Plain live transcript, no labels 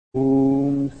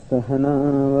सहना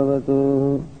भवतु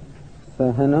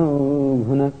सहनौ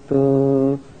भुनक्तु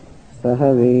सह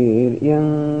वीर्यं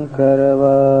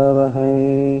करवावहै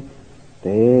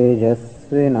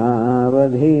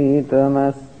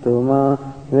तेजस्विनावधीतमस्तु मा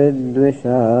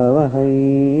विद्विषावहै।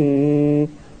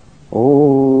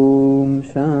 ॐ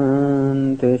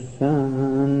शान्ति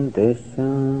शान्ति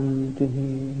शान्तिः।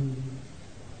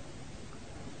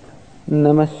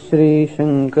 नमः श्री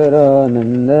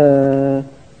शंकरानंद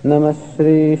नमः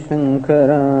Shri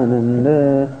Shankaranand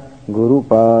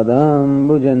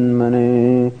गुरुपादाम्बुजन्मने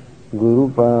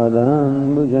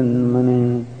गुरुपादाम्बुजन्मने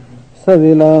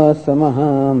सविलास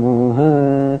महामोह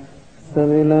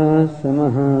सविलास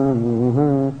महामोह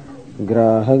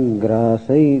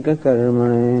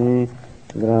ग्राहग्रासैककर्मणे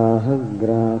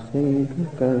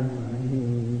ग्राहग्रासैककर्मणे।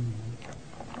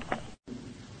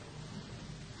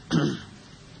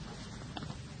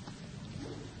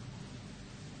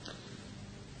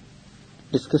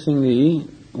 Discussing the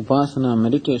Upasana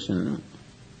meditation,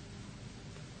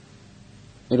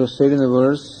 it was said in the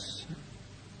verse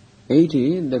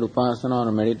 80 that Upasana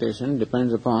or meditation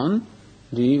depends upon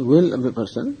the will of the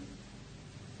person,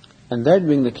 and that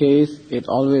being the case, it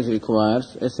always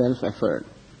requires a self-effort.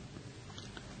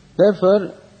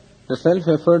 Therefore, the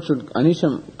self-effort should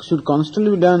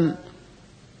constantly be done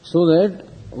so that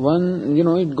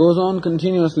it goes on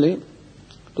continuously,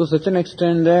 to such an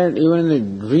extent that even in the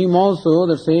dream also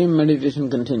the same meditation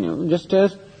continues. Just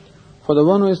as for the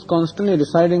one who is constantly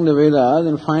reciting the Vedas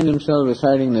and finds himself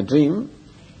reciting the dream,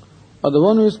 or the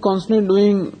one who is constantly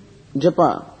doing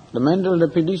japa, the mental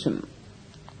repetition,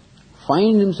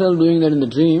 finds himself doing that in the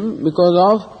dream because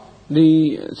of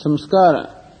the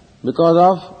samskara, because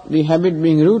of the habit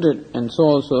being rooted, and so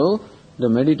also the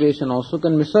meditation also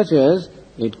can be such as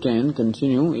it can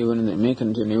continue may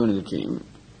continue even in the dream.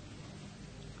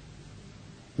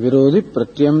 Virodhi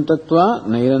pratyam tattva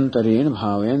nairantaryen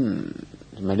bhavayan.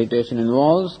 Meditation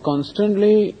involves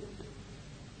constantly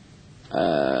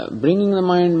bringing the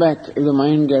mind back. If the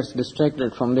mind gets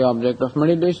distracted from the object of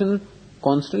meditation,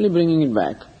 constantly bringing it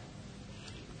back.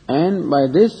 And by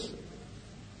this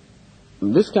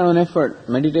kind of an effort,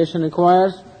 meditation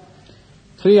requires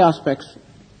three aspects: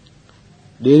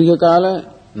 Dirghakala,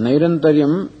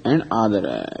 Nairantaryam and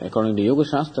Adara. According to Yoga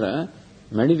Shastra,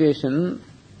 meditation,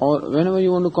 or whenever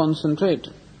you want to concentrate,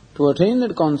 to attain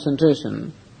that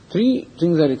concentration, three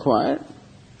things are required.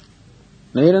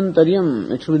 Nairantaryam,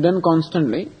 it should be done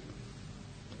constantly.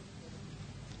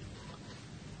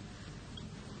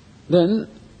 Then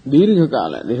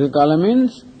Dirghakala. Dirghakala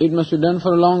means it must be done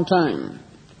for a long time.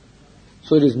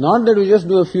 So it is not that we just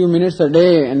do a few minutes a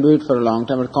day and do it for a long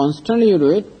time, but constantly you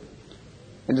do it.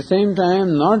 At the same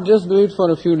time, not just do it for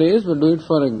a few days, but do it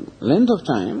for a length of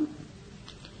time.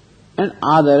 And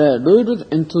Adara, do it with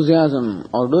enthusiasm,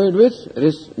 or do it with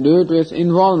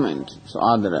involvement. So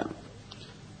Adara.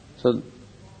 So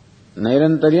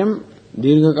Nairantaryam,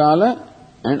 Dirghakala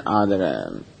and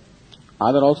Adara.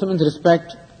 Adara also means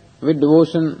respect, with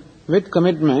devotion, with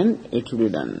commitment, it should be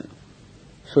done.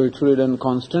 So it should be done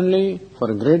constantly, for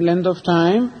a great length of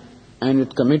time, and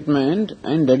with commitment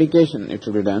and dedication it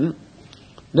should be done.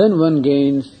 Then one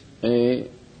gains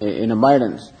an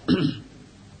abidance.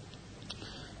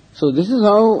 So this is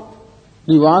how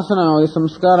the vasana or the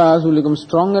samskaras will become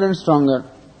stronger and stronger,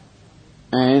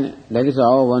 and that is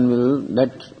how the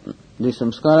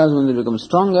samskaras, when they become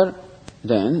stronger,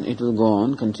 then it will go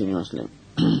on continuously.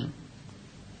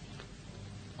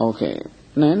 Okay,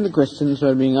 then the questions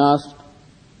were being asked: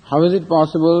 how is it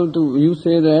possible you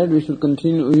say that we should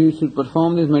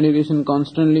perform this meditation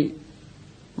constantly,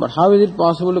 but how is it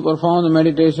possible to perform the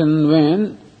meditation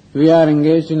when we are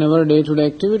engaged in our day-to-day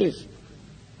activities?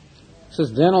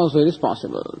 Says then also it is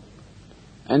possible.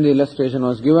 And the illustration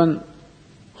was given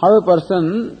how a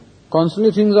person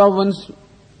constantly thinks of one's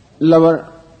lover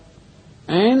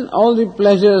and all the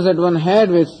pleasures that one had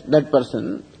with that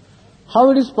person. How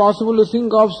it is possible to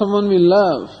think of someone we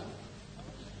love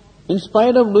in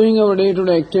spite of doing our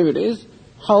day-to-day activities?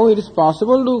 How it is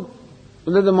possible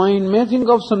that the mind may think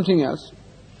of something else?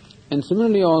 And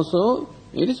similarly also,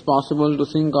 it is possible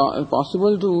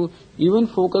to even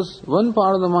focus one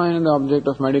part of the mind on the object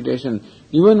of meditation,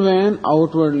 even when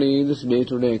outwardly this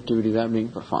day-to-day activities are being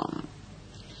performed.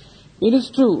 It is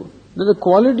true that the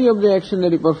quality of the action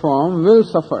that you perform will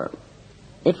suffer.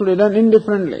 It will be done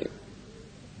indifferently.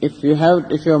 If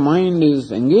your mind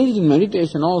is engaged in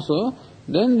meditation also,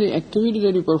 then the activity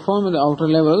that you perform at the outer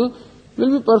level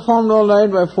will be performed all right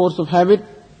by force of habit,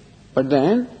 but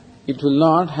then it will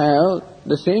not have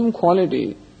the same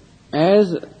quality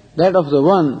as that of the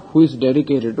one who is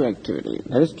dedicated to activity.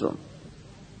 That is true.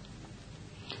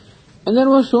 And then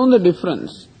was shown the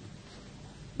difference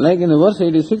Like in the verse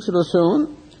 86 it was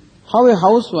shown, how a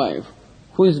housewife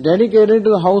who is dedicated to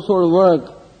the household work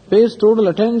pays total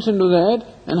attention to that,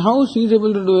 and how she is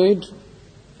able to do it,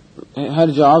 her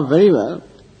job, very well.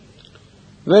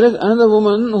 Whereas another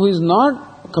woman who is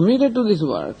not committed to this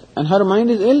work and her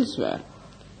mind is elsewhere,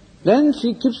 then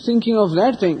she keeps thinking of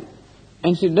that thing,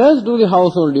 and she does do the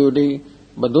household duty,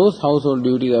 but those household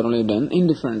duties are only done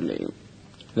indifferently.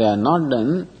 They are not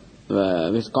done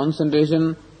with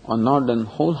concentration or not done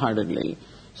wholeheartedly.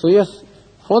 So yes,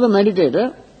 for the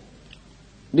meditator,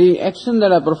 the actions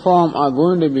that are performed are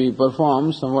going to be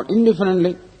performed somewhat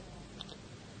indifferently,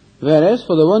 whereas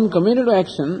for the one committed to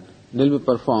action, they will be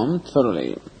performed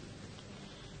thoroughly.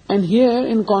 And here,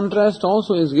 in contrast,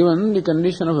 also is given the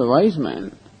condition of a wise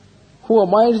man who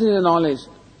abides in the knowledge.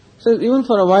 So even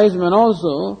for a wise man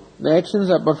also, the actions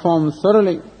are performed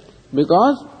thoroughly,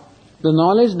 because the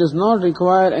knowledge does not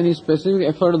require any specific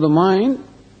effort of the mind.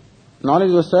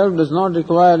 Knowledge of self does not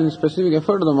require any specific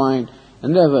effort of the mind,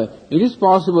 and therefore it is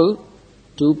possible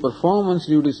to perform one's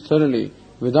duties thoroughly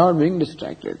without being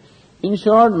distracted. In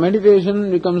short,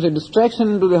 meditation becomes a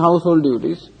distraction to the household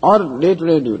duties or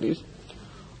day-to-day duties,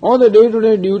 or the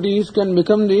day-to-day duties can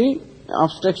become the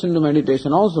obstruction to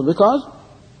meditation also, because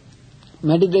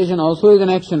meditation also is an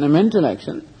action, a mental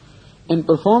action, and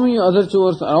performing other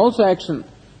chores are also action.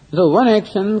 So one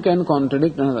action can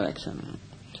contradict another action.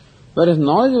 Whereas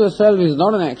knowledge of yourself is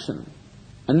not an action,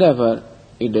 and therefore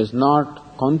it does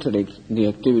not contradict the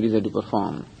activities that you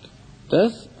perform.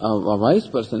 Thus, a wise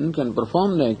person can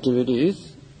perform the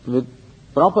activities with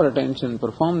proper attention,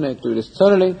 perform the activities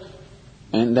thoroughly,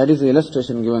 and that is the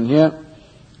illustration given here.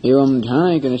 Evam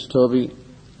dhyanaikanishtopi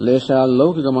lesha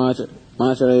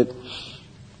laukikamacharet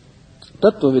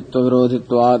tattva vittva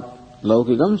virodhitvat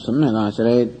laukikam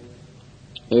samyagacharet.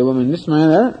 Evam, in this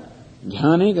manner,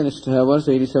 dhyanaikanishtoha, verse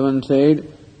 87 said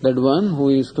that one who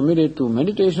is committed to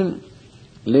meditation,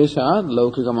 lesha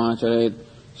laukikamacharet.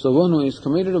 So one who is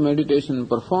committed to meditation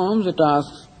performs the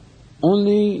tasks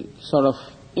only sort of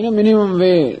in a minimum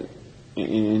way,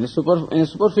 in a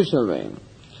superficial way.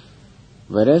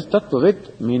 Whereas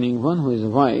tattvavit, meaning one who is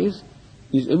wise,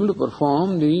 is able to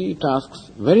perform the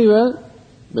tasks very well,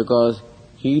 because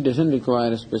he doesn't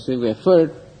require a specific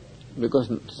effort, because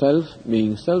self,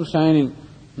 being self-shining,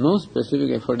 no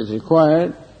specific effort is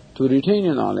required to retain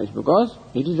your knowledge, because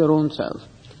it is your own self.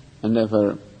 And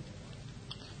therefore,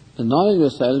 the knowledge of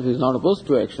yourself is not opposed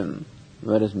to action,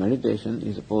 whereas meditation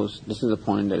is opposed. This is the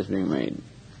point that is being made.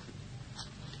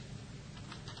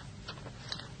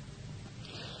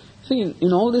 See,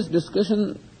 in all this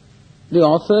discussion, the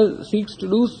author seeks to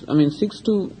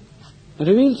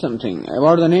reveal something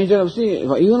about the nature of,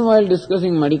 even while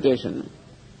discussing meditation,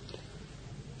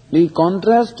 the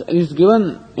contrast is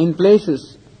given in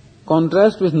places,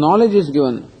 contrast with knowledge is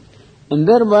given, and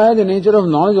thereby the nature of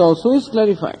knowledge also is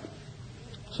clarified.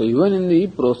 So even in the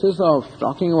process of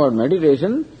talking about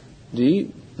meditation, the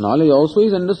knowledge also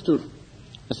is understood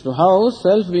as to how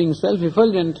self being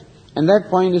self-effulgent, and that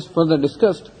point is further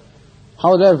discussed.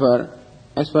 How therefore,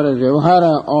 as far as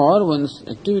vyavahara or one's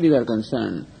activities are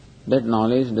concerned, that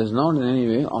knowledge does not in any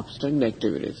way obstruct the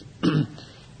activities.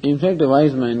 In fact, a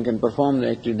wise man can perform the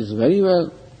activities very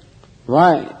well.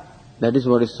 Why? That is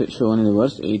what is shown in the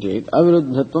verse 88.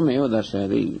 Aviruddhatvam eva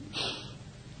darshayati.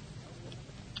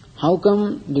 How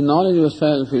come the knowledge of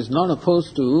self is not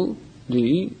opposed to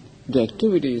the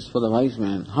activities for the wise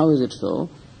man? How is it so?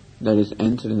 That is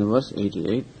answered in the verse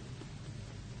 88.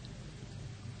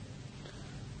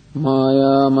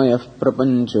 Mayamayah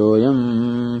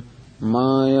prapanchoyam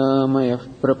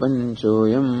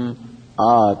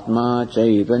Atma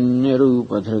chaitanya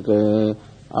rupadhrika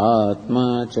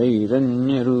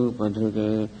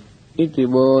iti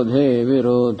bodhe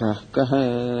virodhah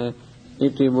kaha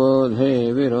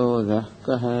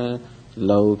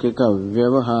laukika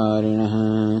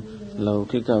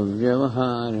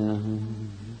vyavaharinah.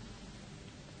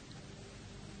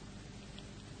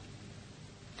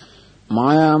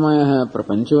 Mayamayah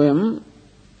prapanchoyam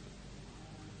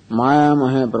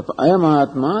ayam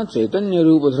atma chaitanya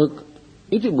rupadhrika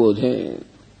iti bodhe.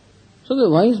 So the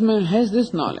wise man has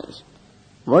this knowledge.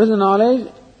 What is the knowledge?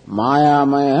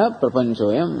 Mayamaya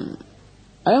prapanchoyam.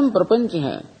 Ayam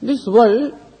prapancha. This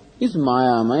world is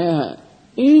mayamaya.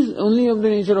 Is only of the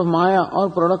nature of maya or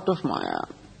product of maya.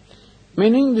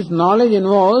 Meaning this knowledge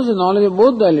involves the knowledge of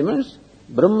both the elements.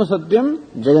 Brahma satyam,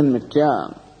 jagan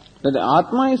mithya. That the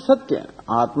Atma is satya.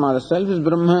 Atma, the self, is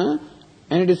Brahma,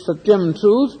 and it is satyam,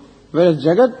 truth, whereas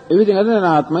jagat, everything other than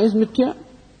Atma, is mithya.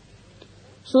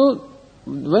 So,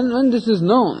 when this is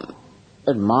known,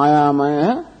 that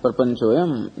Mayamaya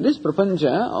Prapanchoyam. This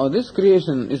Prapancha or this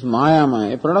creation is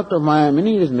Mayamaya, a product of Maya,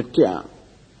 meaning it is Mithya.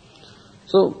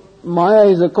 So, Maya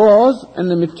is the cause and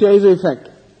the Mithya is the effect.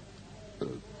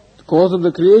 The cause of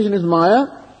the creation is Maya,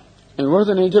 and what is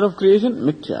the nature of creation?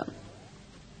 Mithya.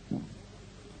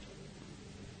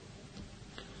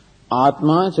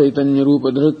 Atma Chaitanya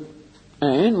Rupa Dhruk.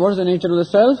 And what is the nature of the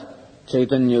self?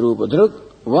 Chaitanya Rupa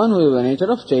Dhruk. One with the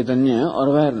nature of Chaitanya or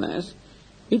awareness.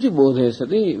 Iti bodhe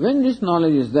sati. When this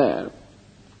knowledge is there,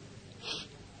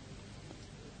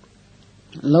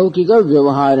 Laukika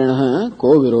Vyavaharinaha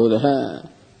ko virodha.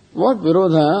 What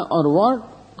virodha or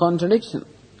what contradiction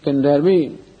can there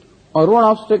be? Or what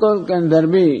obstacle can there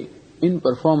be in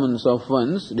performance of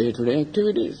one's day-to-day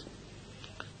activities?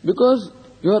 Because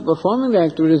you are performing the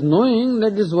activities knowing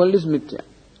that this world is mithya.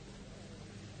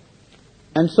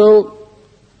 And so,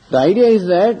 the idea is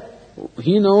that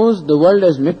he knows the world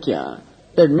as mithya,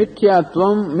 that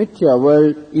mithyatvam, mithya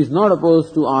world, is not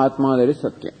opposed to Atma, that is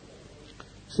Satya.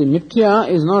 See, mithya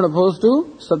is not opposed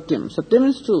to Satyam. Satyam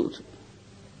is truth.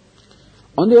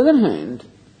 On the other hand,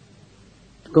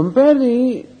 compare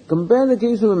the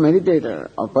case of a meditator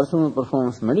or person who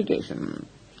performs meditation.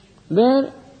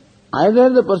 There, either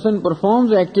the person performs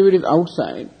the activities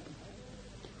outside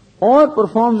or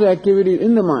performs the activities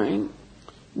in the mind,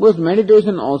 because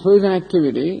meditation also is an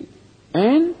activity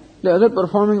and the other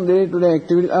performing day-to-day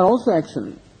activities are also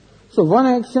action. So one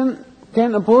action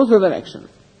can oppose the other action.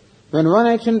 When one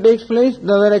action takes place,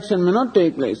 the other action may not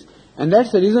take place. And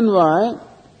that's the reason why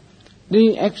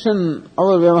the action,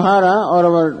 our vyavahara or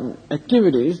our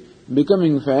activities become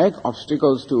in fact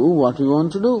obstacles to what we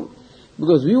want to do.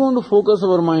 Because we want to focus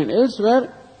our mind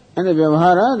elsewhere, and the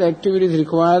vyavahara, the activities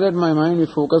require that my mind be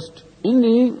focused in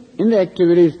the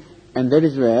activities, and that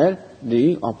is where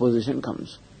the opposition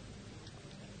comes.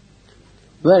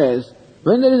 Whereas,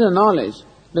 when there is a knowledge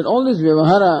that all this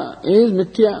vyavahara is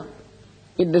mithya,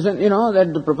 it doesn't,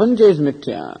 that the prapancha is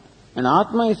mithya, and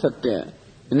Atma is Satya.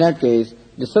 In that case,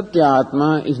 the Satya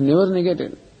Atma is never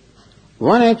negated.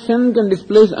 One action can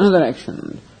displace another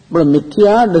action, but a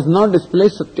mithya does not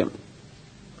displace Satyam.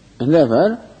 And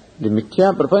therefore, the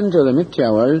mithya prapancha, the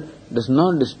mithya world, does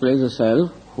not displace the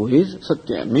self who is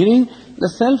Satya. Meaning, the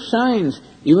self shines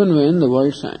even when the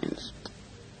world shines.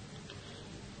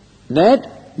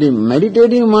 That the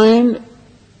meditative mind,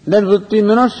 that vritti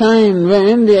may not shine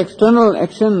when the external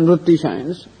action vritti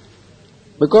shines,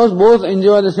 because both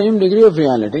enjoy the same degree of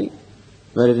reality.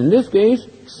 Whereas in this case,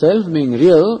 self being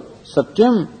real,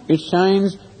 Satyam, it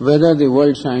shines whether the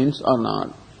world shines or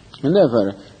not. And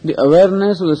therefore, the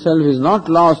awareness of the self is not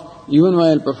lost even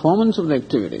while performance of the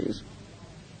activities.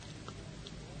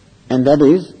 And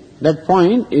that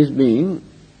point is being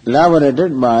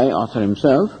elaborated by author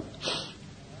himself.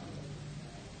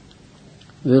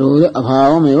 Virodha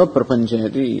abhavam eva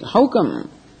prapanchayati. How come?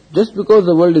 Just because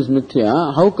the world is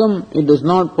mithya, how come it does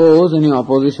not pose any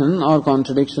opposition or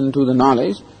contradiction to the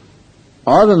knowledge?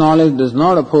 Or the knowledge does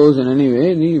not oppose in any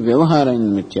way the vyavahara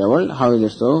in the mithya world? How is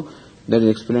it so? That is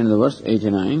explained in the verse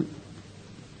 89.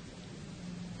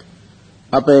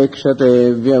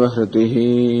 Apekshate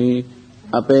vyavahritihi,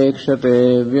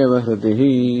 apekshate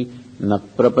vyavahritihi, na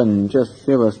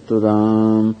prapanchasya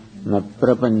vastudam, na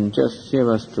prapanchasya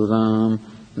vastudam,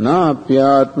 na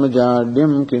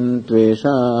pyatmajadyam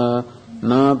kintvesha,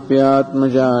 na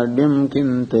pyatmajadyam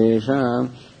kintesha,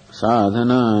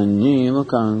 sadhananyeva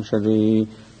kankshati,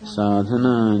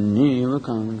 sadhananyeva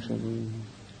kankshati.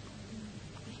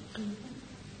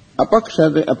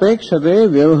 Apekshate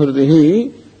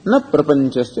vyavahrihi na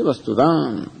prapanchasya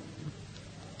vastudam.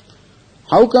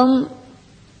 How come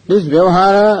this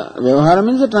vyavahara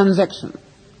means a transaction.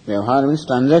 Vyavahara means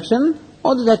transaction,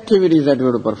 all these activities that we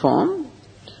have to perform.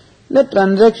 That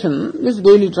transaction, this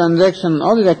daily transaction,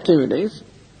 all these activities,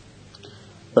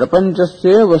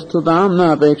 prapanchasya vastutam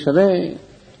na apekshate.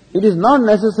 It is not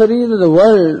necessary that the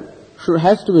world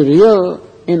has to be real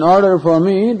in order for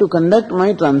me to conduct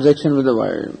my transaction with the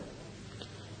world.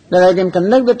 That I can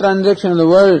conduct the transaction of the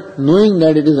world knowing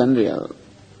that it is unreal.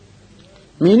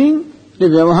 Meaning, the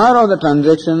vyavahara of the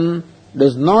transaction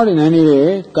does not in any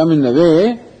way come in the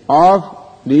way of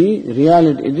the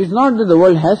reality. It is not that the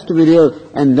world has to be real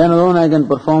and then alone I can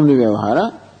perform the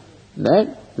vyavahara.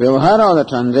 That vyavahara or the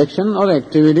transaction or the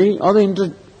activity or the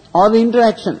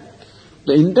interaction.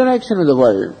 The interaction with the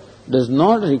world does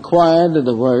not require that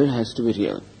the world has to be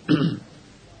real.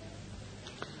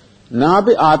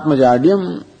 Napi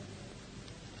atmajadyam.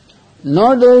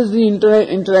 Nor does the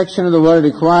interaction of the world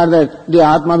require that the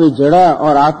Atma be jada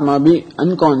or Atma be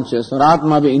unconscious or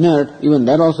Atma be inert. Even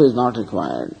that also is not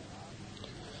required.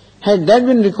 Had that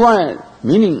been required,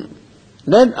 meaning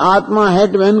that Atma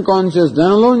had to be unconscious,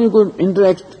 then alone you could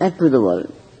interact with the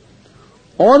world.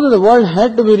 Or that the world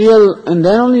had to be real and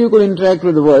then only you could interact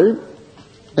with the world,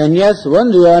 then yes,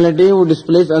 one reality would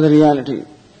displace other reality.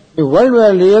 If world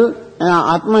were real and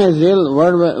Atma is real,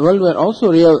 world were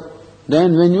also real,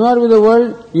 then when you are with the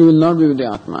world, you will not be with the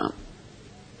Atma.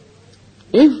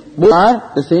 If both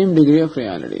are the same degree of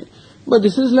reality. But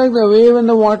this is like the wave and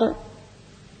the water.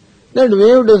 That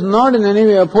wave does not in any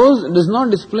way oppose, does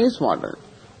not displace water.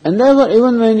 And therefore,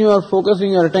 even when you are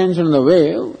focusing your attention on the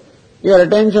wave, your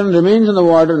attention remains on the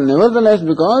water nevertheless,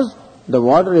 because the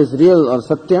water is real or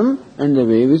satyam and the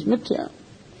wave is mithya.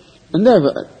 And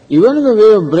therefore, even if the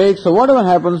wave breaks or whatever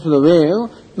happens to the wave,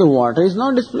 the water is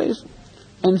not displaced.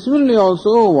 And similarly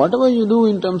also, whatever you do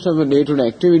in terms of your day-to-day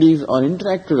activities or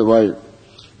interact with the world,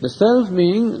 the self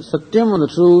being satyam or the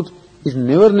truth is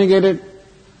never negated.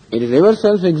 It is ever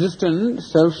self-existent,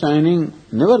 self-shining,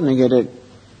 never negated.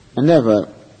 And therefore,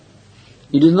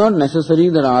 it is not necessary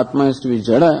that Atma has to be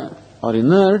jada or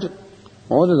inert,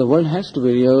 or that the world has to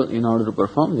be real in order to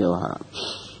perform vyavahara.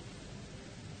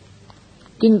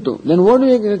 Kintu, then what do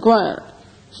we require?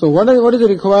 So what is the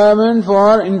requirement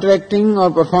for interacting or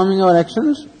performing our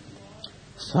actions?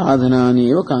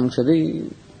 Sadhanani eva kankshati.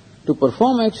 To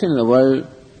perform action in the world,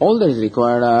 all that is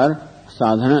required are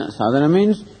sadhana. Sadhana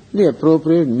means the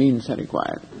appropriate means are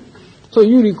required. So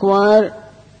you require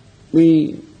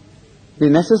the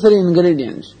necessary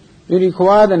ingredients. You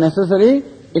require the necessary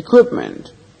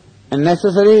equipment and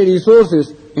necessary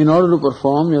resources in order to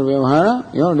perform your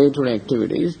vyavahara, your day-to-day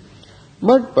activities.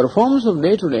 But performance of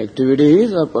day-to-day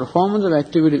activities or performance of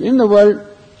activities in the world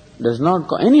does not,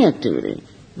 any activity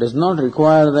does not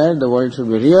require that the world should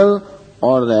be real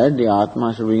or that the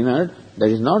Atma should be inert. That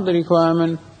is not the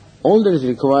requirement. All that is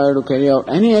required to carry out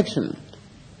any action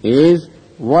is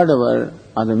whatever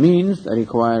are the means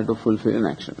required to fulfill an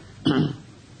action.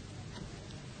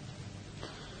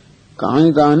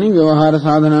 Kahanitani vyavahara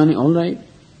sadhanani, all right.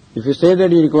 If you say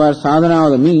that you require sadhana or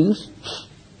the means,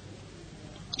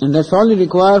 and that's all you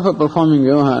require for performing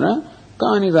vyavahara,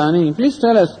 kahanitani, please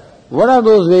tell us, what are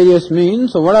those various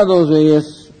means, or what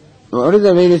is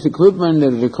the various equipment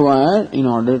that is required in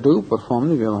order to perform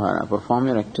the vyavahara, perform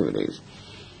your activities.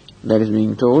 That is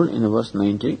being told in the verse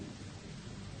 90.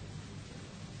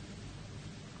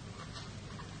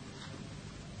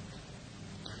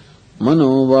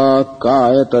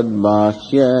 Manovakaya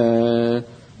tadbhashya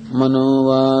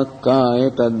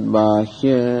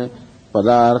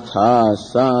padartha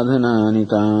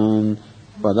sadhananitan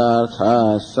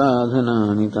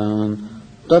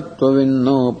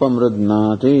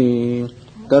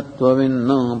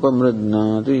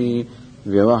tattvavinnopamrudnati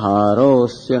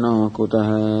vyavaharosya no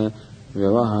kutah.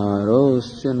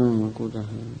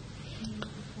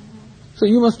 So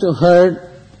you must have heard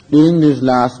during this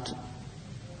last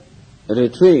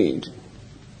retreat,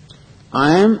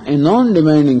 I am a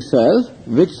non-demanding self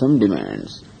with some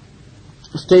demands.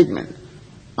 Statement,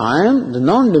 I am the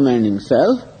non-demanding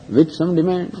self with some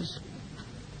demands.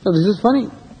 So this is funny.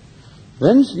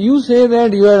 When you say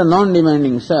that you are a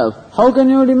non-demanding self, how can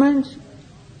you have demands?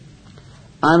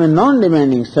 I am a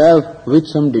non-demanding self with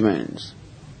some demands.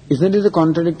 Isn't it a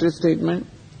contradictory statement?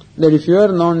 That if you are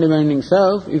a non-demanding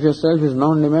self, if your self is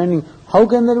non-demanding, how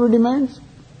can there be demands?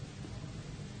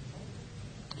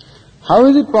 How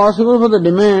is it possible for the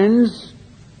demands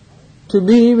to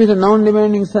be with a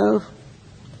non-demanding self?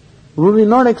 Would we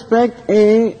not expect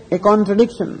a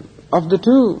contradiction of the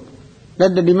two?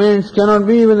 That the demands cannot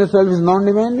be when the self is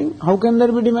non-demanding? How can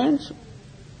there be demands?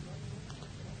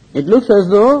 It looks as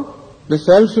though the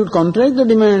self should contradict the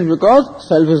demands because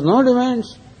self has no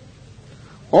demands.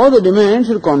 Or the demands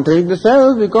should contradict the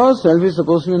self because self is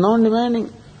supposed to be non-demanding.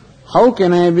 How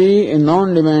can I be a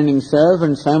non-demanding self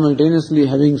and simultaneously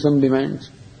having some demands?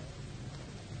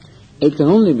 It can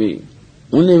only be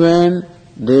when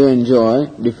they enjoy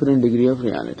different degree of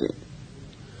reality.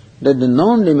 That the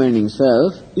non-demanding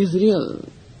self is real,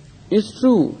 is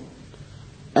true,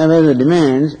 and where the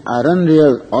demands are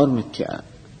unreal or mithya.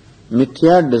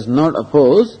 Mithya does not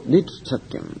oppose the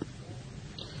satyam.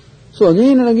 So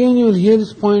again and again you will hear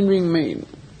this point being made.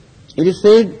 It is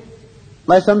said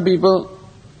by some people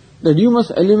that you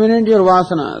must eliminate your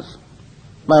vasanas.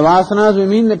 By vasanas we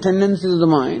mean the tendencies of the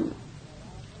mind,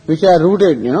 which are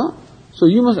rooted, So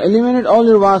you must eliminate all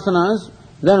your vasanas,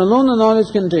 then alone the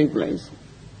knowledge can take place.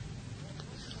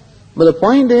 But the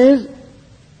point is,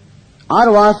 are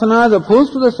vasanas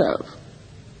opposed to the self?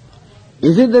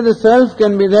 Is it that the self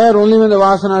can be there only when the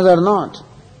vasanas are not?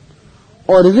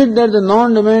 Or is it that the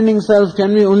non-demanding self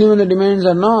can be only when the demands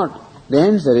are not? The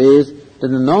answer is that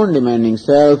the non-demanding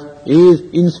self is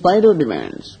in spite of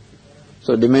demands.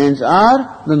 So demands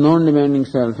are, the non-demanding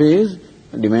self is.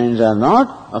 Demands are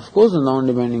not, of course the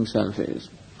non-demanding self is.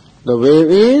 The wave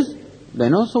is,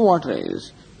 then also water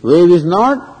is. Wave is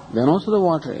not, then also the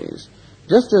water is.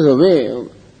 Just as a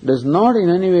wave does not in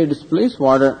any way displace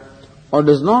water or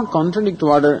does not contradict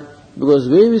water, because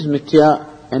wave is mithya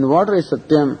and water is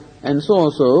satyam, and so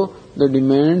also the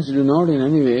demands do not in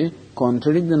any way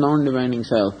contradict the non-demanding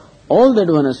self. All that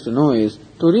one has to know is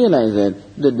to realize that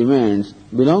the demands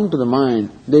belong to the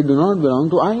mind, they do not belong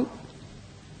to I.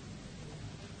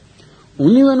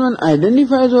 Only when one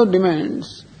identifies our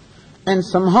demands and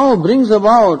somehow brings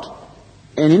about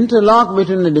an interlock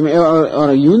between the demand,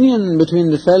 or a union between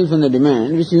the self and the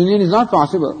demand, which union is not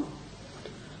possible.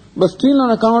 But still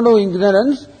on account of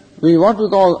ignorance, what we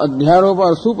call adhyaropa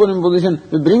or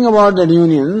superimposition, we bring about that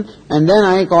union, and then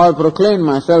I proclaim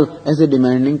myself as a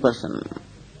demanding person.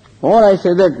 Or I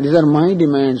say that these are my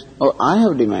demands, or I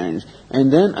have demands,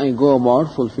 and then I go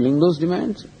about fulfilling those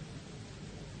demands.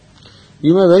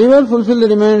 You may very well fulfill the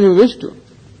demands you wish to,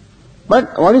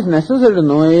 but what is necessary to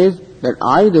know is that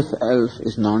I, the self,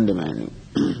 is non-demanding.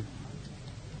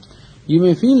 You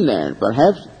may feel that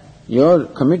perhaps your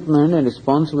commitment and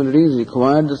responsibilities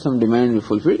require that some demand be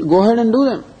fulfilled. Go ahead and do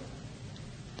them.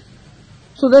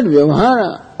 So that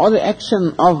vyavahara, or the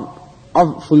action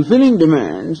of fulfilling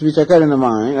demands which occur in the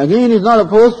mind, again is not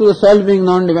opposed to the self being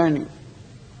non-demanding.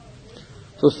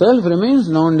 So self remains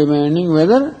non-demanding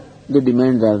whether the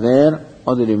demands are there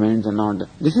or the demands are not there.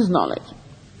 This is knowledge.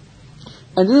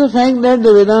 And this is a fact that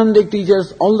the Vedantic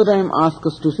teachers all the time ask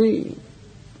us to see.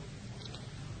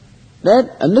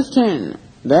 That understand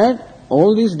that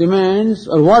all these demands,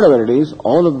 or whatever it is,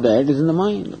 all of that is in the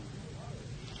mind.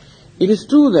 It is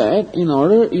true that in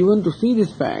order even to see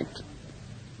this fact,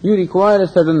 you require a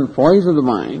certain poise of the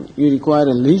mind, you require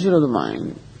a leisure of the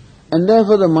mind, and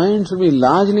therefore the mind should be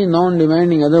largely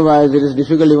non-demanding, otherwise it is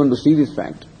difficult even to see this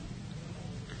fact.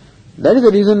 That is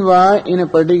the reason why in a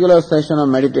particular session of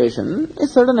meditation, a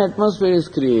certain atmosphere is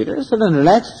created, a certain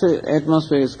relaxed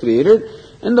atmosphere is created,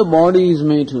 and the body is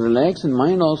made to relax, and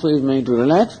mind also is made to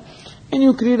relax, and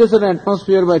you create a certain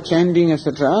atmosphere by chanting,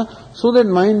 etc., so that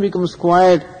mind becomes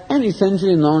quiet and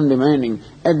essentially non-demanding.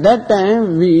 At that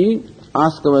time, we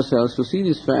ask ourselves to see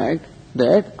this fact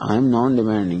that I am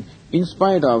non-demanding, in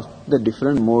spite of the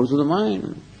different modes of the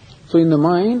mind. So in the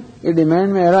mind, a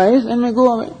demand may arise and may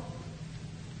go away.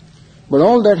 But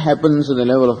all that happens at the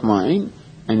level of mind,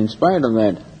 and in spite of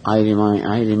that, I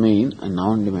remain a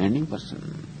non-demanding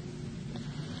person.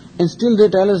 And still they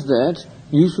tell us that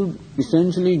you should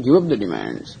essentially give up the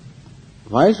demands.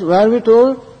 Why are we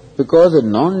told? Because a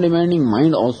non-demanding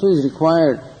mind also is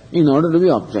required in order to be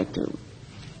objective.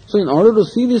 So in order to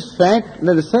see this fact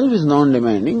that the self is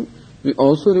non-demanding, we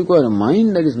also require a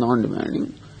mind that is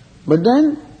non-demanding. But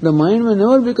then the mind may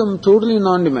never become totally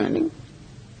non-demanding.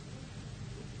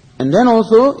 And then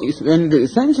also, when it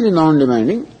is essentially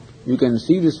non-demanding, you can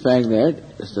see this fact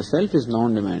that the self is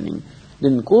non-demanding.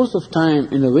 Then in the course of time,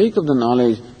 in the wake of the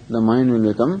knowledge, the mind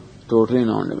will become totally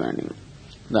non-demanding.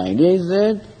 The idea is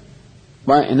that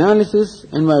by analysis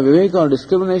and by viveka or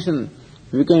discrimination,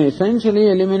 we can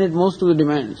essentially eliminate most of the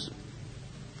demands.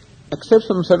 Except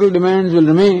some subtle demands will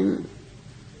remain,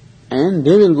 and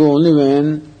they will go only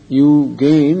when you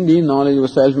gain the knowledge of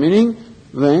self, meaning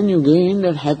when you gain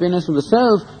that happiness of the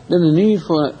self, then the need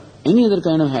for any other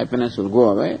kind of happiness will go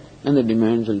away and the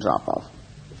demands will drop off.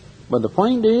 But the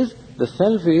point is, the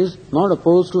self is not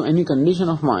opposed to any condition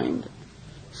of mind.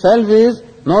 Self is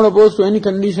not opposed to any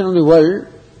condition of the world.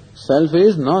 Self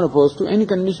is not opposed to any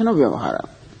condition of vyavahara.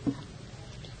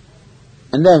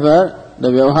 And therefore, the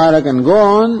vyavahara can go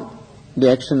on,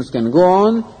 the actions can go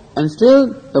on, and still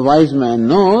the wise man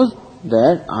knows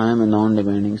that I am a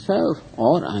non-demanding self,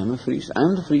 or I am the free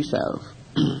self.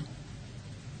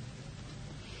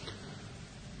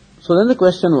 So then the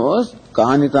question was,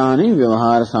 Kanitani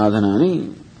vyavahara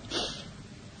sadhanani?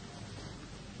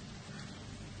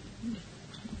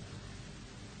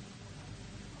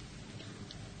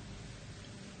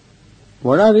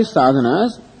 What are these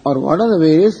sadhanas, or what are the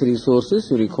various resources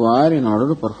you require in order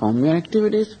to perform your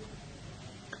activities?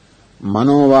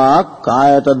 Manovak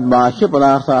kaya tadbhashya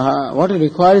padarthaha. What you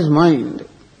require is mind.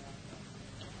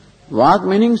 Vak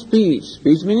meaning speech.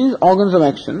 Speech means organs of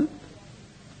action.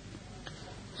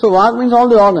 So vak means all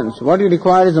the organs. What you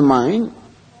require is the mind.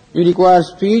 You require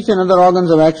speech and other organs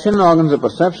of action, organs of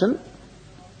perception.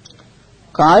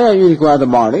 Kaya, you require the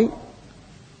body.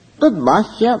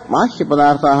 Tadbhashya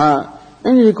padarthaha.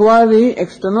 And you require the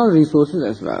external resources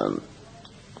as well.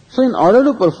 So in order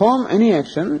to perform any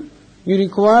action, you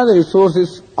require the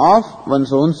resources of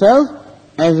one's own self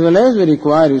as well as we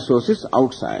require resources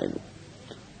outside.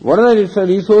 What are the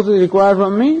resources required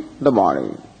from me? The body,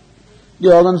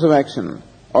 the organs of action,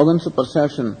 organs of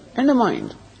perception, and the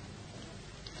mind.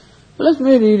 Plus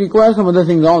maybe require some other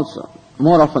things also.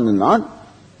 More often than not,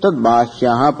 tad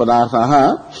bhashyaha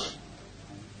padarthaha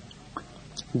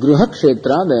gruha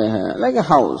kshetra, like a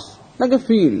house, like a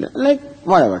field, like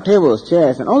whatever, tables,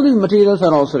 chairs, and all these materials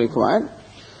are also required.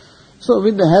 So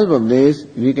with the help of this,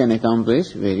 we can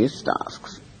accomplish various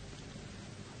tasks.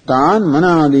 Tan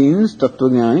manadins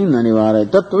tattvajnani nanivaray.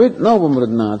 Tattvavit na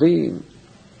upamrudnati.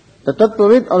 The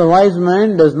tattvavit or the wise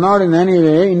man does not in any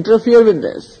way interfere with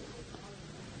this.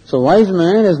 So wise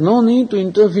man has no need to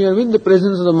interfere with the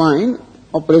presence of the mind,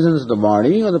 or presence of the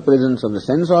body, or the presence of the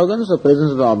sense organs, or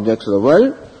presence of the objects of the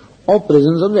world, or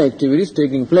presence of the activities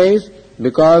taking place,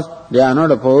 because they are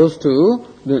not opposed to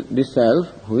the self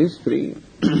who is free.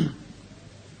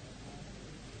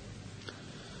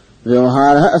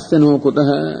 Vyavahara asya no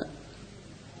kutah.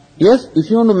 Yes,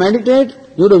 if you want to meditate,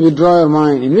 you have to withdraw your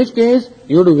mind. In which case,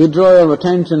 you have to withdraw your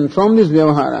attention from this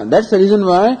vyavahara. That's the reason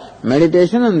why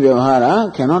meditation and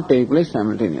vyavahara cannot take place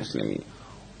simultaneously.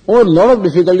 Or a lot of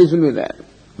difficulties will be there.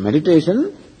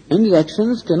 Meditation and these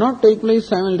actions cannot take place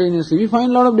simultaneously. We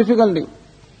find a lot of difficulty.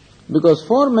 Because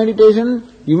for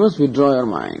meditation, you must withdraw your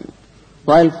mind.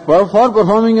 While for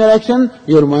performing your action,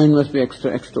 your mind must be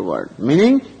extrovert.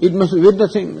 Meaning, it must be with the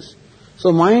things.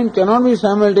 So mind cannot be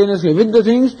simultaneously with the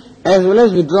things as well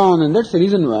as withdrawn, and that's the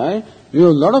reason why we have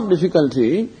a lot of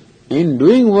difficulty in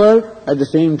doing work at the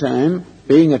same time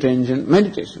paying attention,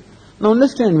 meditation. Now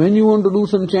understand, when you want to do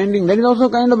some chanting, that is also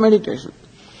a kind of meditation.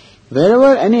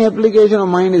 Wherever any application of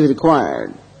mind is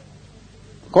required,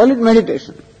 call it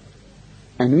meditation.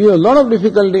 And we have a lot of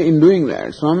difficulty in doing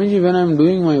that. Swamiji, when I am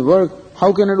doing my work,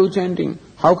 how can I do chanting?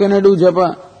 How can I do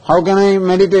japa? How can I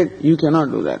meditate? You cannot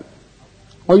do that.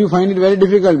 Or you find it very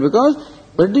difficult, because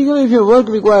particularly if your work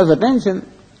requires attention,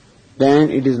 then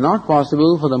it is not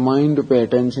possible for the mind to pay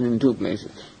attention in two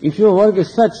places. If your work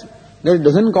is such that it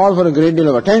doesn't call for a great deal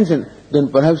of attention,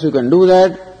 then perhaps you can do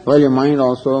that while your mind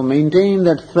also maintain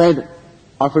that thread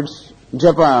of its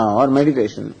japa or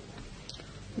meditation.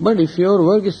 But if your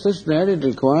work is such that it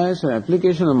requires an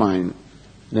application of mind,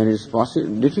 then it is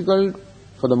difficult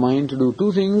for the mind to do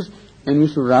two things, and we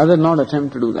should rather not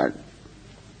attempt to do that.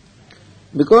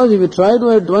 Because if we try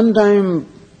to at one time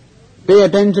pay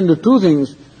attention to two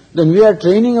things, then we are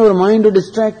training our mind to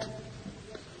distract.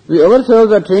 We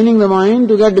ourselves are training the mind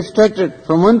to get distracted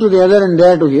from one to the other and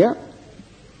there to here.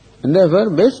 And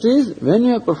therefore, best is when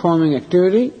we are performing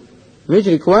activity which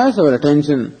requires our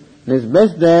attention, it is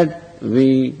best that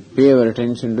we pay our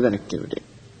attention to that activity.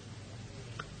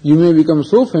 You may become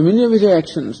so familiar with your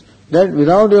actions that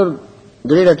without your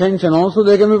great attention also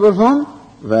they can be performed.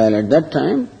 Well, at that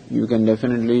time, you can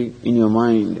definitely, in your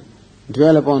mind,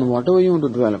 dwell upon whatever you want to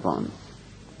dwell upon.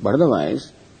 But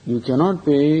otherwise, you cannot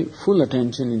pay full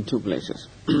attention in two places.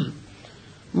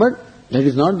 But that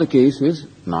is not the case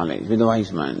with knowledge, with the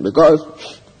wise man, because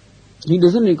he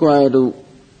doesn't require to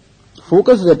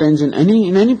focus his attention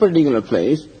in any particular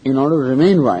place in order to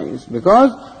remain wise,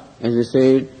 because, as we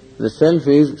said, the self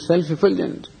is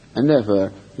self-effulgent, and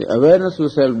therefore the awareness of the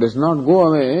self does not go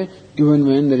away even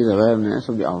when there is awareness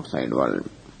of the outside world.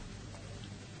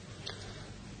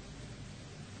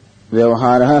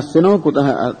 Vyavaharah sino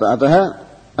kutah atah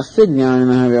asya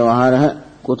jnanah vyavaharah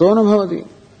kuto na bhavati.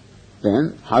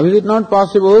 Then, how is it not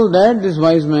possible that this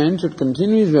wise man should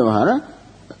continue his vyavahara?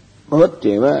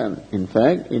 Bhavatyeva. In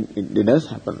fact, it does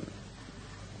happen.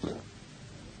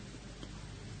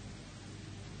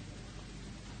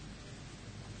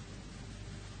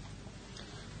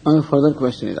 A further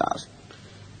question is asked.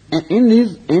 And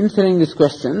in answering these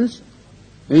questions,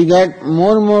 we get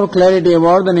more and more clarity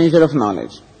about the nature of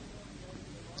knowledge.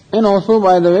 And also,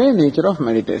 by the way, nature of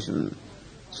meditation.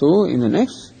 So, in the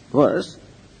next verse,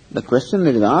 the question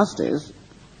that is asked is,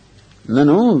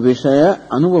 Nanu Vishaya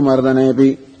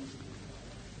Anupamardhanepi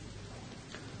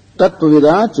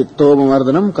Tattvavida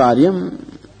Chittopamardhanam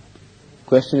Karyam.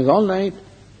 Question is all right.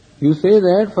 You say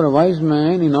that for a wise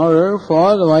man, in order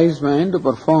for the wise man to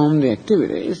perform the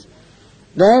activities,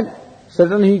 that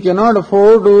certainly he cannot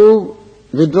afford to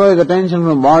withdraw his attention from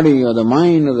the body or the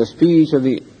mind or the speech or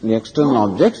the external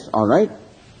objects, all right?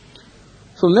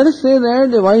 So let us say that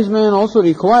the wise man also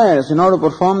requires, in order to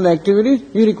perform the activities,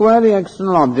 he requires the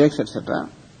external objects, etc.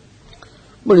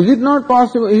 But is it not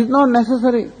possible, is it not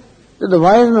necessary that the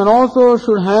wise man also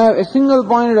should have a single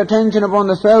pointed attention upon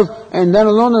the self, and then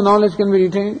alone the knowledge can be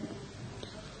retained?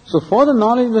 So for the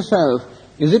knowledge of the self,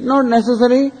 is it not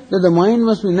necessary that the mind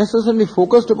must be necessarily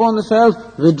focused upon the self,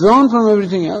 withdrawn from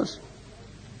everything else?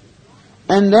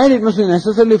 and that it must be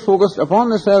necessarily focused upon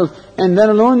the self, and then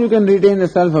alone you can retain the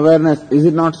self-awareness. Is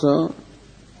it not so?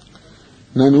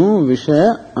 Nanu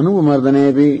Vishaya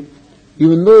Anupamardhanepi.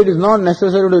 Even though it is not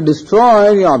necessary to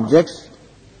destroy the objects,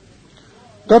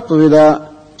 Tattvavida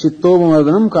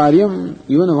Chittopamardhanam Karyam.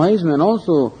 Even a wise man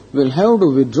also will have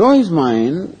to withdraw his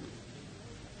mind,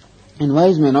 and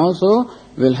wise man also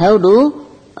will have to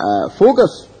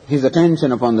focus his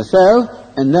attention upon the self,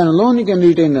 and then alone he can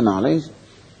retain the knowledge.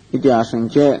 Iti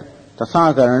ashankya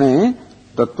tatha karane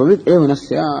tattvavit eva na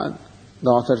syad. The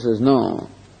author says, no,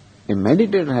 a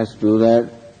meditator has to do that.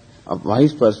 A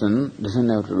wise person doesn't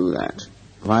have to do that.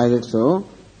 Why is it so?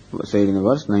 Said in the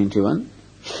verse 91.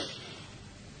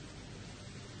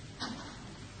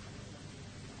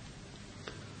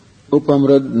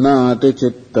 Upamradnati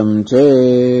chittam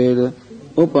ched,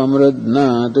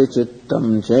 upamradnati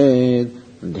chittam ched,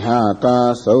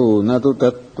 dhyata sau natu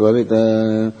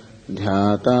tattvavita,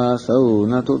 dhyata sau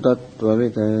natu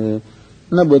tattvavita,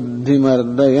 na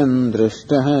buddhimardayan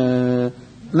drishtah,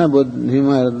 na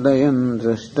buddhimardayan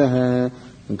drishtah,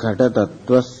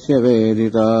 ghatatattvasya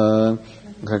vedita,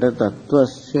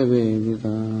 ghatatattvasya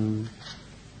vedita.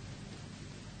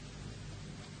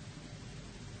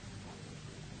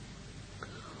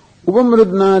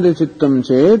 Upamrudnadi chittam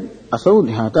ched asau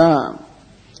dhyata.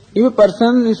 If a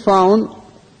person is found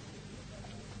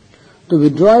to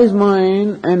withdraw his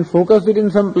mind and focus it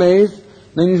in some place,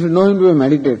 then you should know him to be a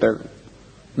meditator.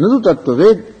 Nadu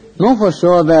tattvavid, know for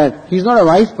sure that he is not a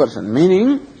wise person,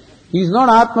 meaning he is not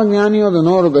Atmajnani or the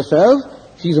knower of the self,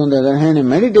 he is on the other hand a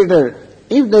meditator.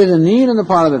 If there is a need on the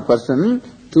part of that person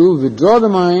to withdraw the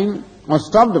mind or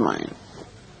stop the mind,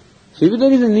 so if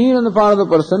there is a need on the part of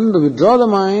the person to withdraw the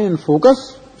mind and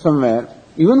focus somewhere,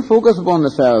 even focus upon the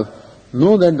self,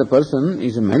 know that the person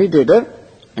is a meditator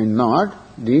and not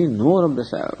the knower of the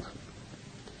self.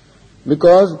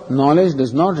 Because knowledge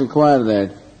does not require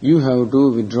that you have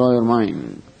to withdraw your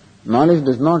mind. Knowledge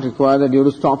does not require that you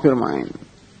have to stop your mind.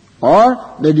 Or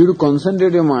that you have to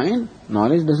concentrate your mind.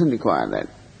 Knowledge doesn't require that.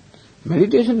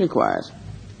 Meditation requires.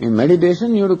 In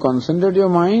meditation, you have to concentrate your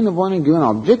mind upon a given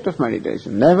object of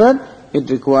meditation. Therefore, it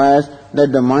requires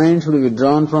that the mind should be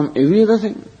withdrawn from every other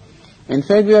thing. In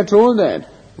fact, we are told that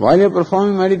while you are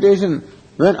performing meditation,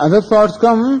 when other thoughts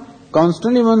come,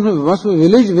 constantly one must be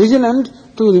vigilant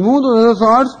to remove those other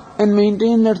thoughts and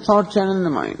maintain that thought channel in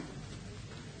the mind.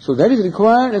 So that is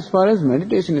required as far as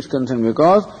meditation is concerned,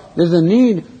 because there is a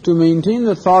need to maintain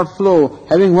the thought flow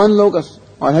having one locus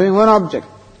or having one object.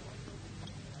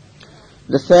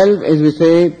 The self, as we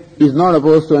say, is not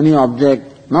opposed to any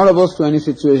object, not opposed to any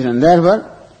situation, and therefore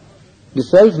the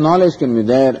self-knowledge can be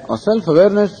there, or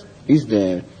self-awareness is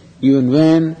there, even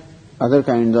when other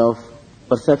kinds of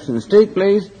perceptions take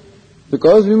place,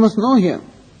 because we must know here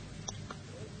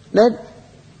that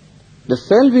the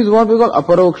self is what we call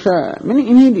aparoksha, meaning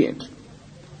immediate.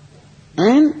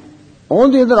 And all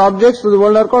the other objects of the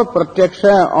world are called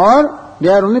pratyaksha, or they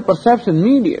are only perception,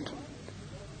 mediate.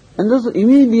 And thus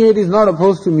immediate is not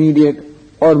opposed to mediate,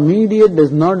 or mediate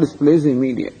does not displace the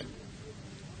immediate.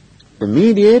 The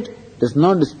mediate does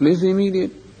not displace the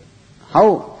immediate.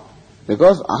 How?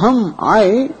 Because aham,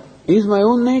 I, is my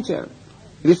own nature.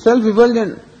 It is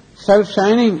self-effulgent,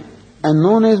 self-shining, and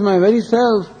known as my very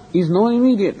self is known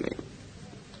immediately.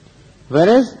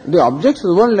 Whereas the objects of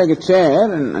the world like a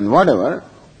chair and whatever,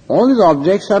 all these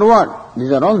objects are what?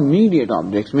 These are all mediate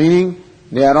objects, meaning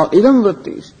they are all idam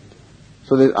vrittis.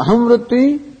 So there is aham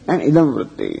vritti and idam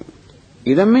vritti.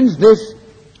 Idam means this.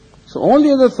 So all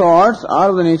the other thoughts are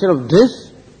of the nature of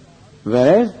this,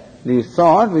 whereas the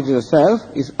thought which is a self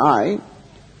is I.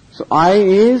 So I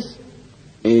is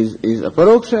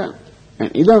aparoksha,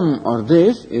 and idam or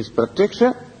this is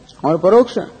pratyaksha or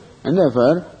paroksha, and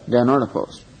therefore they are not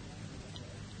opposed.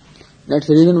 That's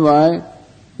the reason why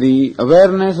the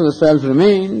awareness of the self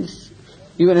remains.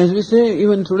 Even as we say,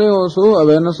 even today also,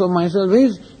 awareness of myself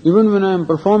is, even when I am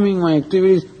performing my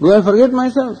activities, do I forget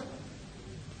myself?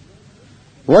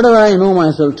 Whatever I know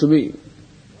myself to be,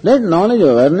 that knowledge of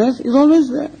awareness is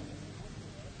always there.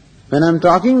 When I am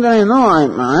talking, then I know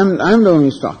I am the one who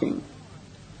is talking.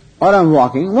 Or I am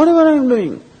walking, whatever I am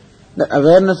doing. That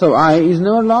awareness of I is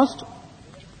never lost.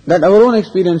 That our own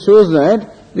experience shows that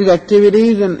these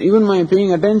activities and even my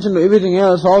paying attention to everything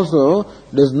else also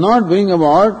does not bring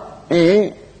about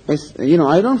I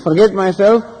don't forget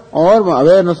myself, or my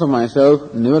awareness of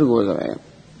myself never goes away.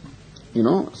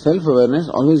 Self-awareness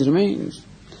always remains.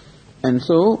 And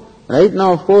so, right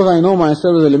now of course I know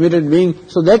myself as a limited being,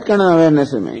 so that kind of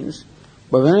awareness remains.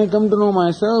 But when I come to know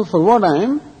myself for what I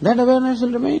am, that awareness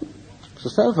will remain. So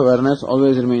self-awareness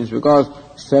always remains, because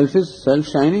self is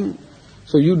self-shining.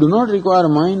 So you do not require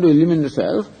mind to illuminate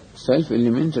the self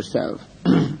illuminates itself.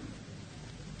 And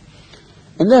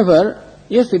therefore,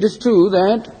 yes, it is true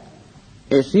that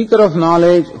a seeker of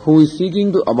knowledge who is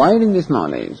seeking to abide in this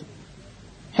knowledge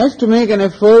has to make an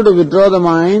effort to withdraw the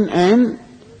mind, and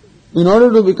in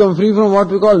order to become free from what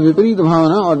we call viparita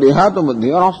bhavana or dehata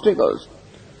buddhi or obstacles.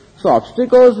 So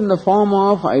obstacles in the form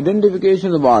of identification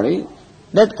of the body,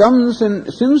 that comes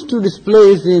and seems to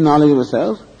displace the knowledge of the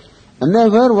self, and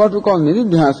therefore what we call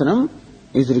nididhyasanam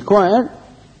is required.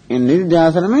 And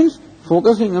nididhyasana means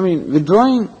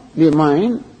withdrawing the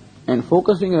mind and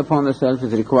focusing upon the self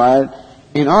is required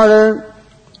in order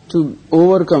to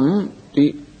overcome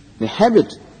the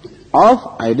habit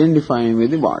of identifying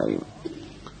with the body.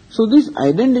 So this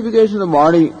identification of the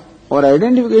body or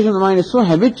identification of the mind is so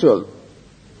habitual.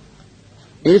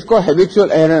 It is called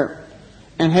habitual error.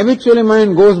 And habitually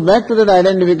mind goes back to that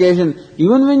identification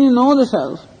even when you know the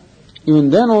self. Even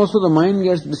then also the mind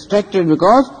gets distracted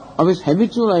because of its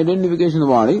habitual identification of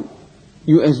the body.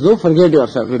 You as though forget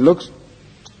yourself, it looks.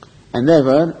 And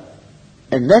therefore,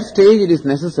 at that stage it is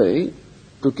necessary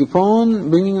to keep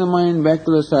on bringing the mind back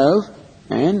to the self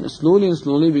and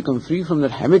slowly become free from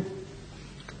that habit.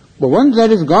 But once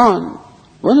that is gone,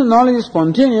 once the knowledge is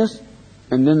spontaneous,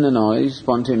 and then the knowledge is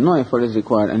spontaneous, no effort is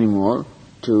required anymore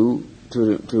to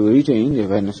retain the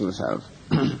awareness of the self.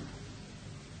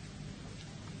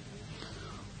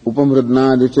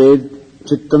 Upamrudnadi ched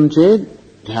chittam ched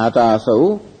dhyata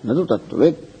asau nadu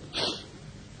tattvavid.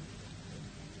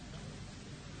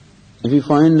 If you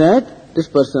find that this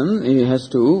person, he has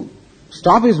to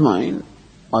stop his mind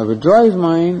or withdraw his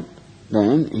mind,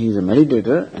 then he is a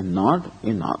meditator and not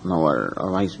a knower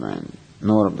or wise man,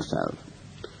 knower of the self.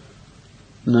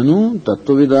 Nanu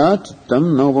tattvavida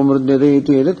chittam na upamrudyate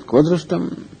iti edat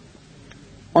kvadrishtam.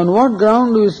 On what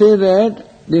ground do you say that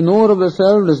the knower of the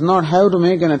self does not have to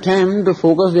make an attempt to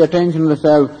focus the attention of the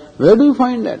self? Where do you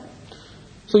find that?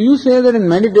 So you say that in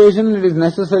meditation it is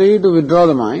necessary to withdraw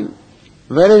the mind,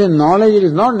 whereas in knowledge it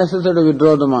is not necessary to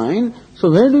withdraw the mind.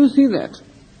 So where do you see that?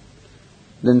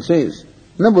 Then says,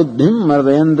 na buddhim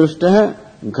mardayan drushtah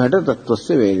ghata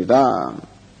tattvasya vedita.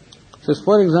 Says,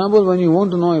 for example, when you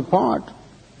want to know a pot,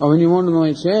 or when you want to know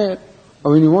a chair,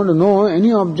 or when you want to know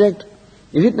any object,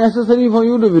 is it necessary for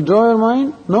you to withdraw your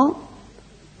mind? No.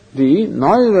 The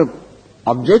knowledge of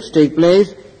objects take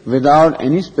place without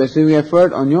any specific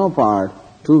effort on your part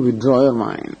to withdraw your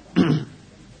mind.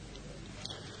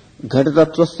 Ghata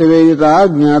tattvasya vedita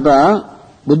jnata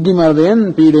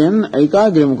buddhimardayan pidayan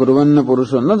aikagrim kurvanna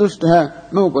purushanna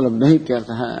drushtah na upalabdha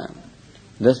ityartha.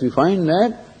 Thus we find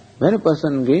that when a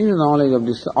person gains the knowledge of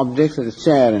these objects, like the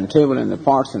chair and table and the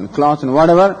pots and cloths and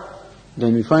whatever,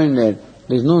 then we find that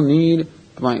there is no need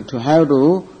to have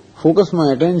to focus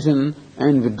my attention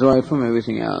and withdraw it from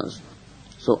everything else.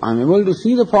 So I am able to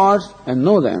see the parts and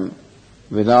know them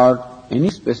without any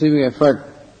specific effort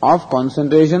of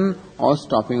concentration or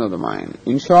stopping of the mind.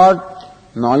 In short,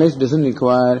 knowledge doesn't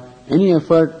require any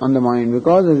effort on the mind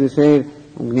because, as we said,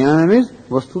 jnanam is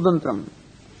vastutantram.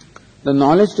 The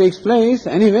knowledge takes place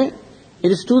anyway.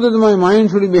 It is true that my mind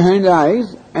should be behind the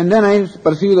eyes and then I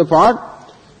perceive the part,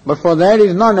 but for that it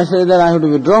is not necessary that I have to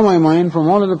withdraw my mind from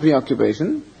all of the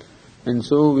preoccupation, and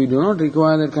so we do not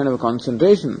require that kind of a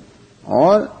concentration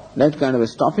or that kind of a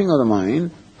stopping of the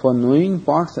mind for knowing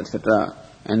parts, etc.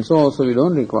 And so also we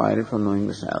don't require it for knowing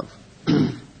the self.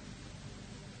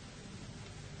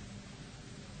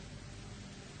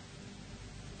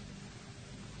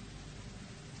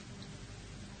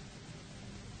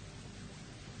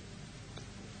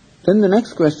 Then the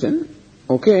next question,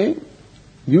 okay,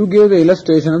 you gave the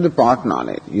illustration of the part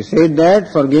knowledge. You said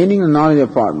that for gaining the knowledge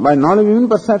of part, by knowledge you mean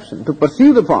perception. To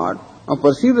perceive the part or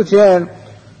perceive the chair,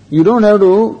 you don't have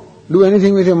to do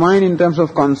anything with your mind in terms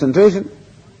of concentration.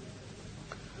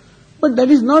 But that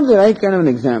is not the right kind of an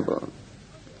example.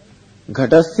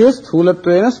 Ghatasya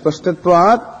sthulattvena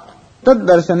spashtatvat tad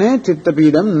darsane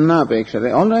chittapidam na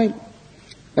apekshate. All right.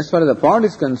 As far as the part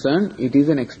is concerned, it is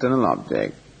an external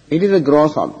object. It is a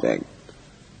gross object.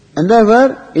 And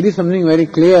therefore, it is something very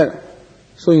clear.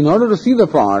 So in order to see the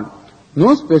part,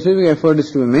 no specific effort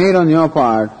is to be made on your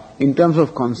part in terms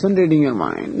of concentrating your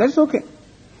mind. That's okay.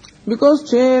 Because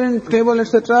chair and table,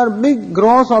 etc. are big,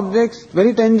 gross objects,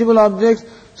 very tangible objects.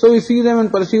 So you see them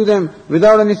and perceive them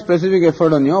without any specific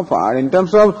effort on your part in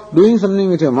terms of doing something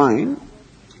with your mind.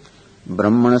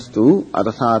 Brahmanastu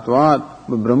atasatvat.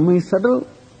 But Brahma is subtle.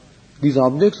 These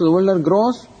objects of the world are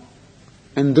gross.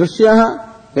 And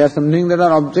drishyaha, they are something that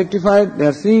are objectified, they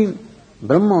are seen.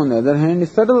 Brahma, on the other hand,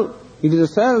 is subtle. It is a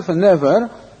self, and therefore,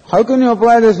 how can you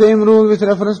apply the same rule with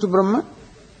reference to Brahma?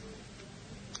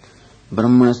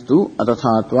 Brahmanastu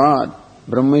atathatvat.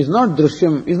 Brahma is not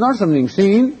drishyam, is not something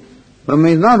seen, Brahma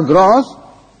is not gross,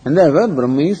 and therefore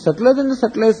Brahma is subtler than the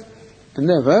subtlest. And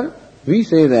therefore we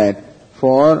say that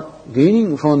for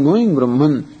knowing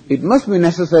Brahman, it must be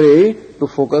necessary to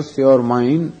focus your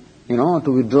mind,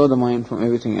 to withdraw the mind from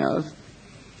everything else.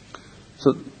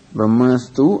 So,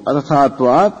 Brahmastu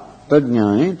atathatvat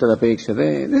tajnai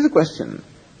tadapekshate. This is a question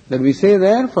that we say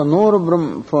there for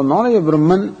knowledge of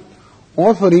Brahman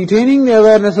or for retaining the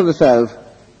awareness of the self,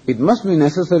 it must be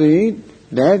necessary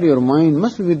that your mind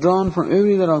must be withdrawn from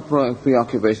every other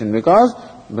preoccupation, because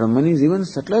Brahman is even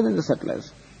subtler than the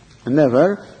subtlest. And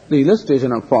therefore, the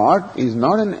illustration of pot is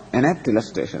not an apt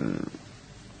illustration.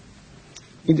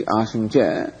 Iti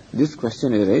ashincha, this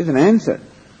question is raised and answered.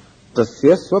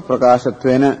 Tasya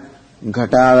svaprakashatvena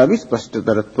ghatadavi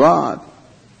spashtataratvat.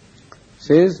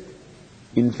 Says,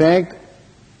 in fact,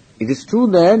 it is true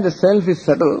that the self is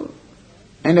subtle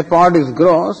and a pot is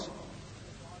gross,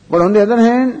 but on the other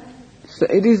hand,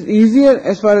 it is easier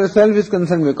as far as the self is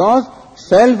concerned, because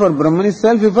self or Brahman is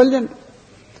self-effulgent.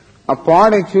 A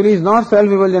pot actually is not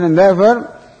self-effulgent, and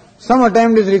therefore some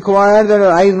attempt is required that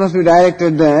your eyes must be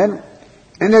directed there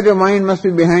and that your mind must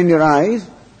be behind your eyes,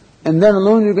 and then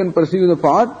alone you can perceive the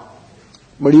pot.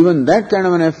 But even that kind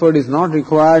of an effort is not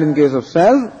required in case of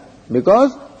self,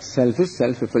 because self is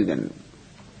self-effulgent.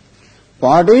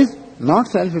 Pot is not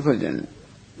self-effulgent.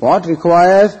 Pot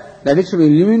requires that it should be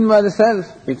illumined by the self,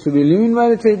 it should be illumined by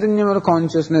the Chaitanya or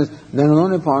consciousness, then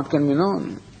alone a pot can be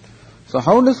known. So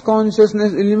how does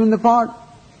consciousness illumine the pot?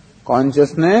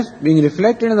 Consciousness being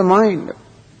reflected in the mind,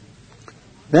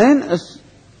 then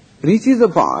reaches the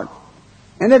pot,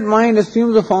 and that mind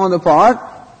assumes the form of the pot,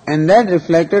 and that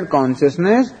reflected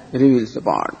consciousness reveals the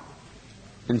pot.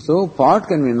 And so pot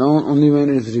can be known only when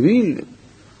it is revealed.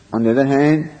 On the other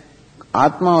hand,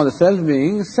 Atma or the self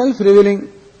being self-revealing,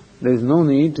 there is no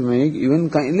need to make even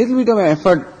a little bit of an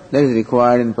effort that is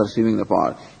required in perceiving the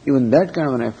pot. Even that kind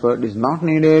of an effort is not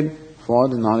needed for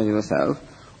the knowledge of the self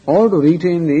or to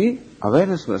retain the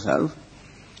awareness of the self.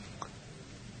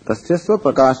 Tasyasva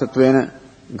prakashatvena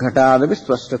ghatadavi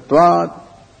spashtatvat.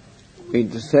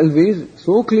 The self is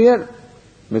so clear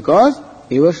because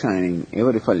ever shining,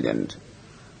 ever effulgent.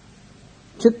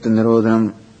 Chitta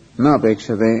nirodhanam na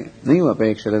apekshate, naiva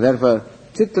apekshate. Therefore,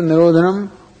 chitta nirodhanam,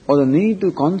 or the need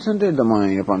to concentrate the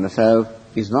mind upon the self,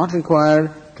 is not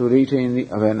required to retain the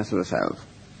awareness of the self.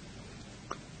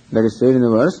 That is said in the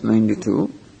verse 92.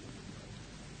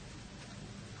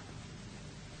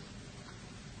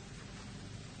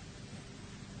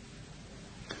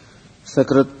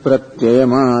 Sakrit pratyaya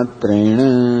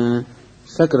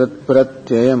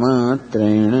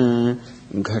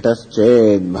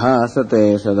घटश्चेद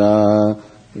भासते सदा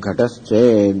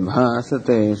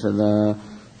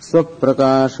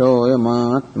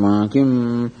स्वप्रकाशोऽयमात्मा किं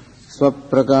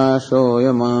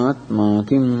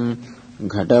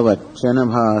घटवच्चन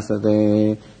भासते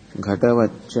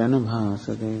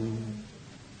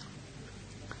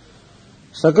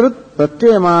सकृत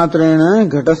प्रत्यय मात्रेण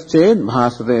घटश्चेद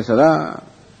भासते सदा.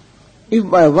 If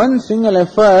by one single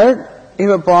effort, if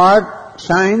a pot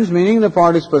shines, meaning the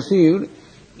pot is perceived,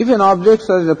 if an object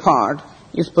such as a pot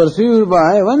is perceived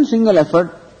by one single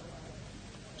effort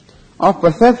of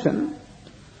perception,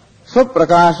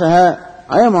 svaprakasha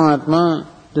ayam atma,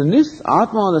 then this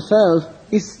atma or the self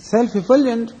is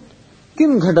self-effulgent.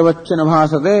 Kim ghatavacchana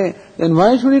bhasate, then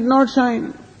why should it not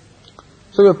shine?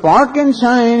 So if a pot can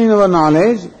shine in our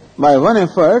knowledge by one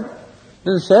effort,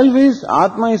 then self is,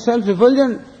 atma is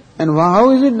self-effulgent. And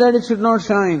how is it that it should not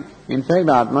shine? In fact,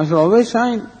 atma should always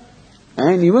shine.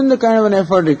 And even the kind of an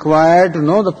effort required to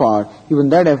know the pot, even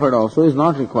that effort also is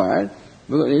not required,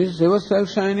 because it is ever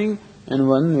self-shining, and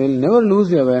one will never lose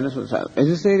the awareness of self. As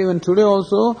I said, even today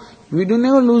also, we do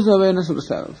never lose the awareness of the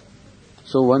self.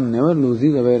 So one never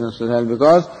loses awareness of self,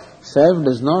 because self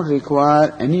does not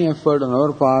require any effort on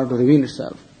our part to reveal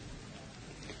itself.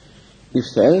 If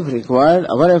self required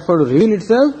our effort to reveal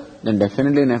itself, then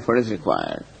definitely an effort is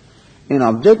required. An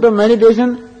object of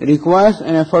meditation requires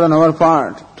an effort on our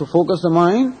part to focus the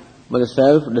mind, but the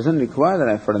self doesn't require that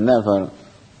effort, and therefore,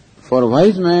 for a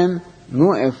wise man,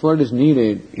 no effort is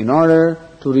needed in order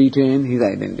to retain his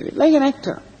identity. Like an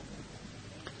actor.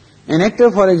 An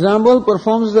actor, for example,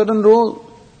 performs a certain role.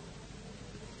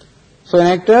 So an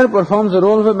actor performs the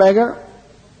role of a beggar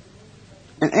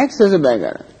and acts as a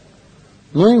beggar,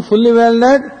 knowing fully well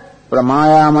that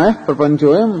pramayamaya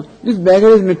prapanchoyam, this beggar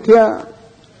is mithya.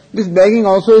 This begging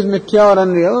also is mithya or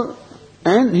unreal,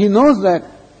 and he knows that.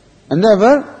 And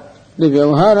therefore, the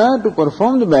vyavahara to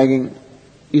perform the begging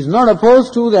is not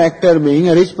opposed to the actor being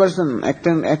a rich person.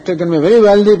 Actor can be a very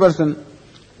wealthy person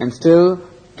and still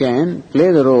can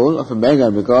play the role of a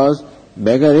beggar, because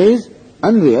beggar is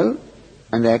unreal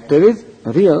and the actor is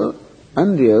real.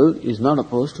 Unreal is not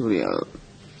opposed to real.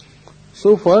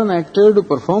 So for an actor to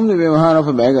perform the vyavahar of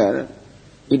a beggar,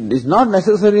 it is not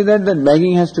necessary that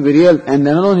begging has to be real and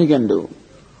then alone he can do.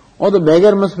 Or the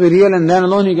beggar must be real and then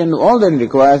alone he can do. All that it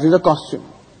requires is a costume.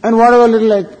 And whatever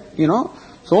little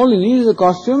so all he needs is a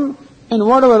costume and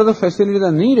whatever other facilities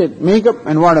are needed, makeup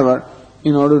and whatever,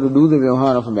 in order to do the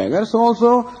vyavahar of a beggar. So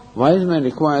also, wise man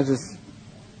requires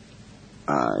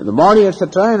the body,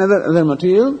 etc., and other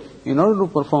material in order to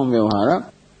perform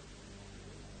vyavahara.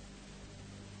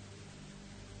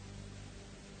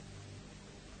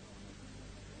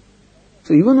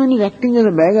 So even when he is acting as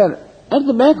a beggar, at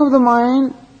the back of the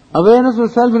mind, awareness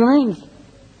of self remains.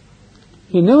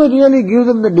 He never really gives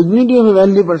up the dignity of a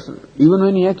wealthy person, even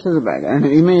when he acts as a beggar. And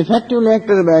he may effectively act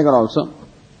as a beggar also,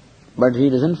 but he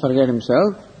doesn't forget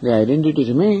himself, the identity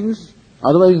remains.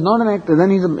 Otherwise he's not an actor.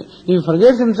 Then if he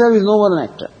forgets himself, he's no more an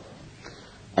actor.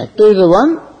 Actor is the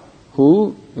one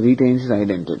who retains his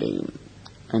identity.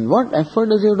 And what effort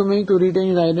does he have to make to retain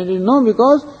his identity? No,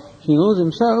 because he knows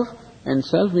himself, and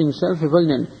self being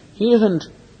self-effulgent, he doesn't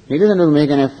have to make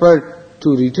an effort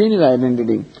to retain his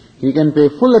identity. He can pay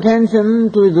full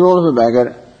attention to his role of a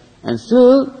beggar and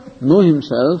still know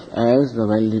himself as the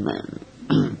wealthy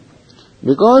man.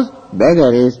 Because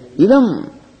beggar is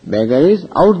idam, beggar is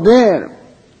out there.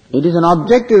 It is an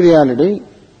objective reality,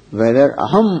 whether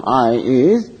aham, I,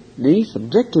 is the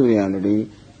subjective reality,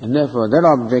 and therefore that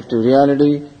objective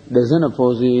reality doesn't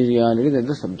oppose the reality that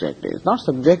the subject is. Not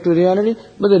subjective reality,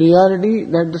 but the reality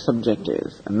that the subject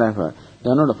is, and therefore they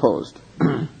are not opposed.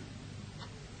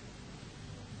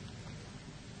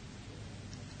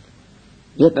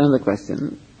 Yet another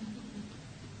question.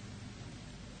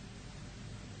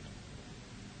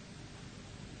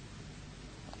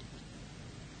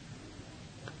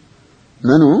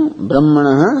 Nanu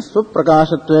brahmanah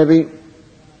swaprakaṣatvepi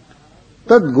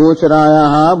tad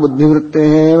gocharayaha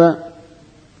buddhivritteh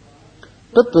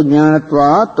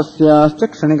tatvajnanatvat tasyascha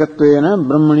kshanikattvena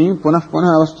brahmani punah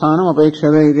punah avasthanam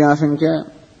apekshave iti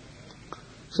asankya.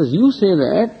 So you say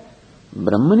that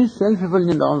Brahman is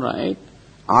self-effulgent, all right.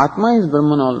 Atma is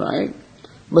Brahman, all right.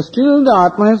 But still the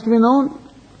Atma has to be known.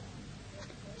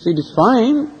 So it is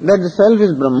fine that the self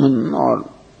is Brahman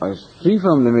or is free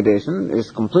from limitation, is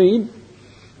complete,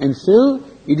 and still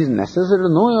it is necessary to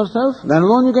know yourself. Then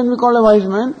alone you can be called a wise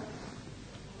man.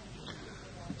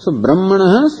 So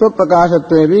Brahmanah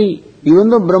swaprakāṣatvepi, even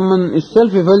though Brahman is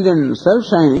self-effulgent,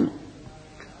 self-shining,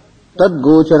 tad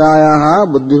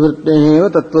gocharayaha buddhivritteh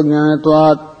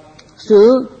tattvajnanatvat.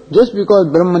 Still, just because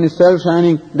Brahman is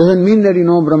self-shining doesn't mean that you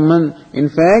know Brahman. In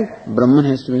fact, Brahman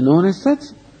has to be known as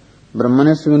such. Brahman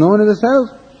has to be known as a self.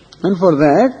 And for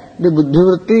that, the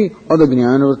buddhivritti or the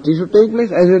jnanavritti should take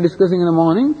place, as we were discussing in the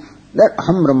morning, that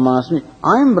aham brahmasmi,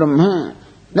 I am Brahma.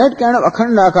 That kind of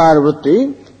akhandakara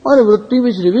vritti, or a vritti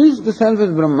which reveals the self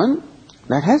as Brahman,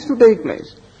 that has to take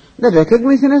place. The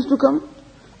recognition has to come.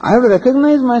 I have to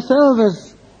recognize myself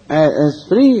as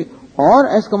free or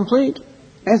as complete,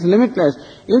 as limitless.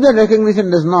 If that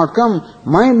recognition does not come,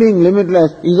 my being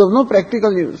limitless is of no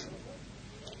practical use.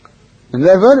 And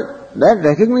therefore, that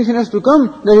recognition has to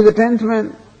come that he is the 10th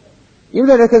man. If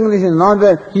that recognition is not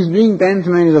there, his being 10th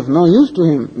man is of no use to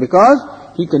him, because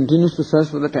he continues to search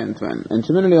for the 10th man. And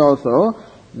similarly also,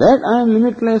 that I am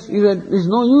limitless is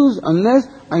no use unless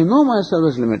I know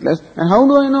myself as limitless. And how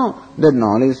do I know? That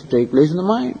knowledge takes place in the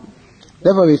mind.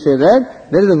 Therefore we say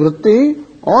that there is a vritti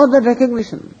or that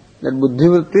recognition, that buddhi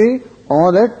vritti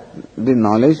or that the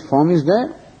knowledge form is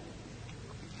there.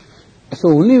 So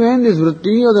only when this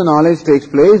vritti or the knowledge takes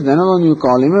place, then alone you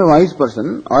call him a wise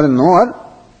person or a knower.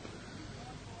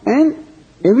 And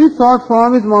every thought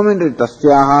form is momentary.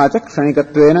 Tasyaha cha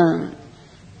kshanikattvena.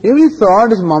 Every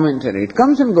thought is momentary. It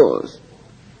comes and goes.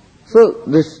 So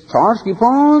these thoughts keep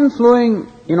on flowing,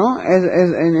 as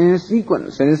in a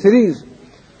sequence, in a series.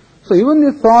 So even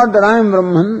the thought that I am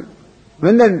Brahman,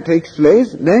 when that takes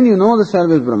place, then you know the self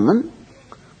is Brahman.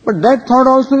 But that thought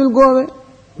also will go away.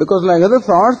 Because like other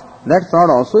thoughts, that thought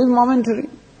also is momentary.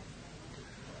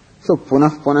 So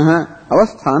punah punah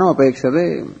avasthanam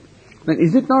apekshave. Then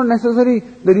is it not necessary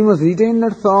that you must retain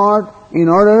that thought in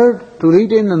order to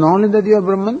retain the knowledge that you are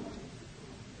Brahman?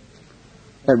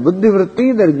 That buddhi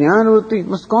vritti, that jnana vritti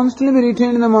must constantly be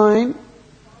retained in the mind.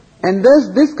 And thus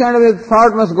this kind of a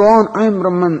thought must go on, I am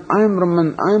Brahman, I am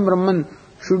Brahman, I am Brahman.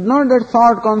 Should not that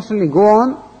thought constantly go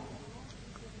on?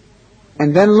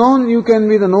 And then alone you can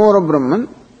be the knower of Brahman.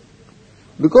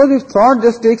 Because if thought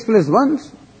just takes place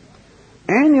once,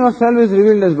 and yourself is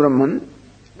revealed as Brahman,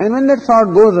 and when that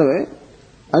thought goes away,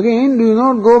 again do you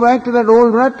not go back to that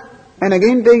old rut, and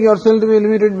again take yourself to be a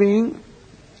limited being?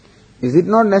 Is it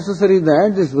not necessary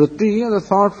that this vritti or the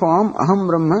thought form, aham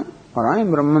Brahma or I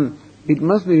am Brahman, it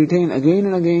must be retained again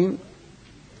and again?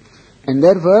 And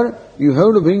therefore, you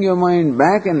have to bring your mind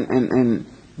back and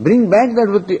bring back that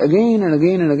vritti again and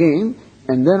again and again,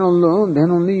 and then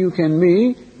only you can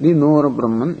be the knower of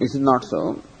Brahman. Is it not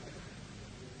so?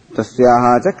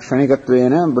 Tasyaha cha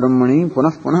kshanikattvena brahmani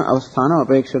punah punah avasthanam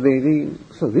apekshate.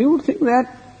 So we would think that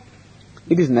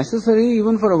it is necessary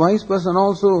even for a wise person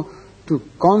also to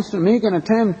make an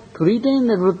attempt to retain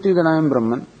that vritti that I am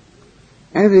Brahman.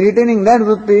 And if he is retaining that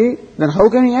vritti, then how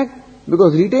can he act?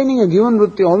 Because retaining a given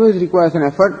vritti always requires an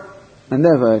effort, and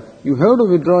therefore you have to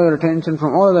withdraw your attention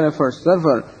from all other efforts.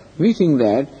 Therefore, we think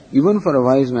that even for a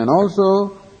wise man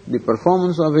also, the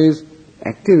performance of his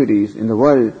activities in the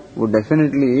world would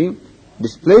definitely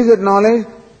displace that knowledge,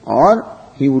 or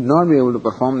he would not be able to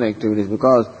perform the activities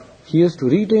because he has to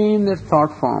retain that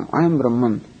thought form, I am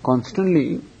Brahman,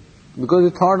 constantly, because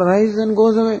the thought arises and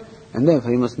goes away, and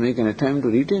therefore he must make an attempt to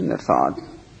retain that thought.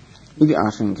 Iti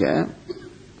ashankya.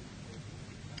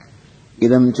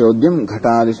 Idam chodyam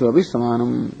ghatadishu api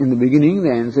samanam. In the beginning,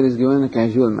 the answer is given in a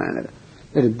casual manner.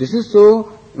 That if this is so,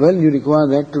 well, you require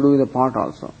that to do with the part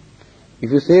also.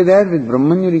 If you say that with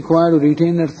Brahman you require to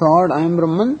retain that thought, I am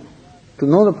Brahman, to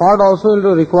know the part also you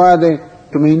will require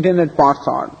to maintain that part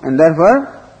thought. And therefore,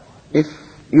 if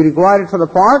you require it for the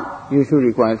part, you should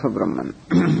require it for Brahman.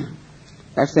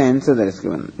 That's the answer that is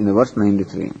given in the verse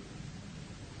 93.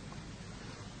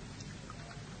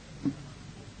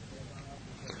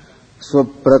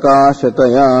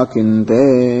 Swaprakashataya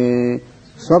kinte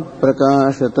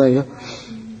swaprakashataya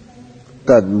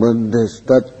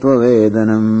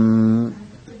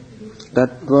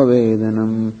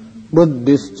tadbuddhistatvavedanam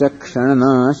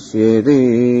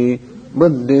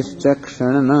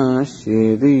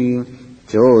buddhischakshananasyeti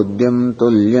chodyam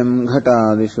tulyam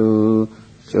ghatadishu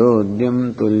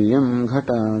chodyam tulyam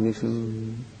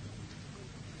ghatadishu.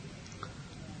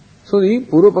 So the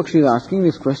Purva Pakshi is asking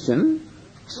this question,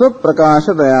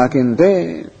 Swaprakashataya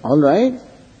kinte. Alright,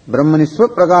 Brahman is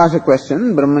Swaprakasha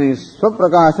question, Brahman is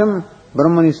Swaprakasham,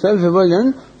 Brahman is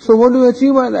self-effulgent, so what do you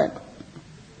achieve by that?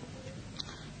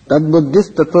 Tad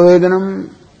buddhis tattvavedanam.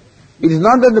 It is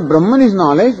not that the Brahman is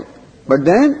knowledge, but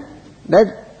then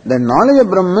that the knowledge of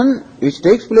Brahman which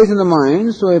takes place in the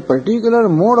mind, so a particular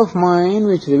mode of mind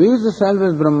which reveals the self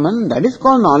as Brahman, that is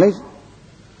called knowledge.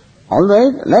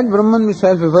 Alright, let Brahman be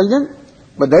self-effulgent,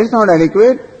 but that is not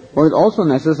adequate. What is also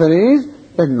necessary is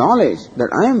that knowledge that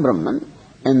I am Brahman,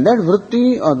 and that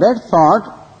vritti or that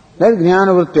thought, that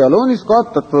jnana vritti alone is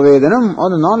called tattvavedanam, or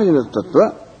the knowledge of the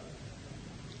tattva.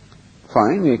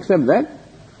 Fine, we accept that.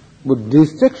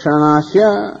 Buddhischa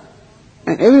kshanasya,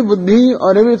 and every buddhi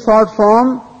or every thought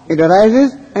form, it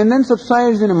arises and then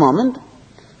subsides in a moment.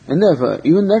 And therefore,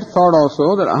 even that thought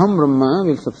also, that aham Brahma,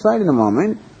 will subside in a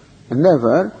moment. And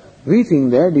therefore, we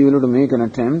think that you will have to make an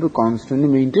attempt to constantly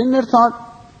maintain that thought.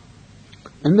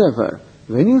 And therefore,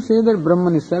 when you say that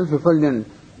Brahman is self-effulgent,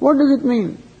 what does it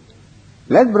mean?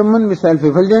 Let Brahman be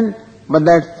self-effulgent, but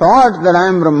that thought that I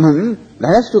am Brahman, that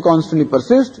has to constantly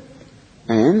persist,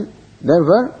 and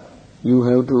therefore, you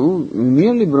have to,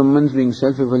 merely Brahman's being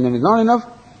self-effulgent is not enough,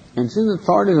 and since the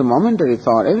thought is a momentary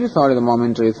thought, every thought is a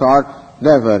momentary thought,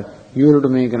 therefore, you have to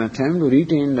make an attempt to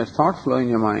retain that thought flow in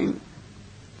your mind.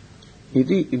 If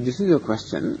this is your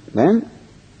question, then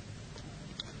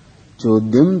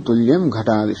Chodyam tulyam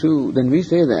ghatadishu. Then we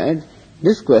say that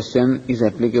this question is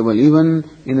applicable even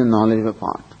in the knowledge of a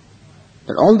part.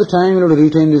 That all the time you have to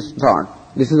retain this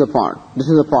thought. This is a part, this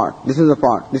is a part, this is a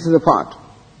part, this is a part.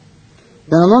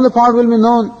 Then alone the part will be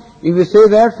known. If we say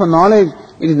that for knowledge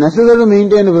it is necessary to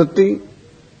maintain a vritti,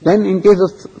 then in case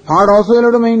of part also you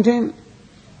have to maintain.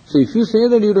 So if you say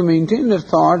that you have to maintain that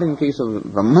thought in case of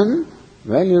Brahman,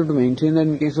 well, you have to maintain that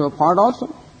in case of a part also.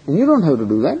 And you don't have to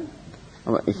do that.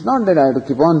 It's not that I have to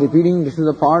keep on repeating, this is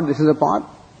a part, this is a part.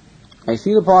 I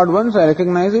see the part once, I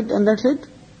recognize it, and that's it.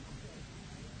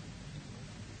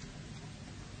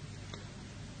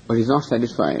 But he's not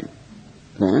satisfied.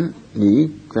 Then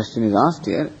the question is asked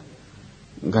here,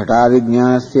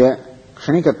 Ghatadijñāsya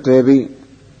kshanikatvepi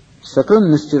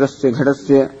saklam nischirasya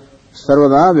ghatasya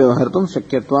sarvada vyavahartum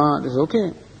shakyatva. This is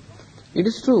okay. It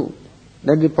is true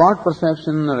that the part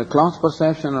perception or a cloth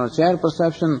perception or a chair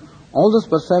perception, all those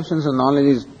perceptions and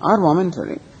knowledges are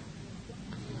momentary.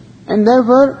 And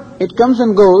therefore, it comes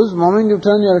and goes. The moment you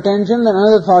turn your attention, then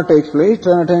another thought takes place.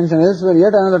 Turn attention elsewhere,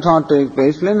 yet another thought takes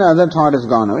place. Then the other thought has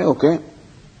gone away. Okay.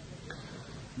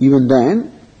 Even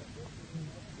then,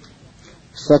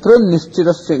 sakral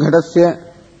nischirasya ghatasya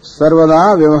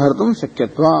sarvada vyavahartum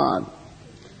shakyatvad.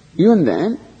 Even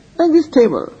then, like this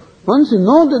table. Once you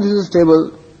know that this is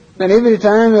stable, then every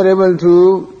time you are able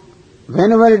to,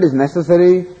 whenever it is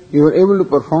necessary, you are able to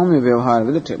perform your vyavahara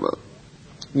with the table.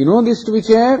 You know this to be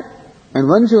chair, and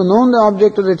once you have known the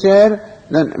object of the chair,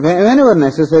 then whenever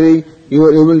necessary, you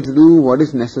are able to do what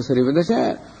is necessary with the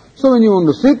chair. So when you want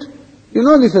to sit, you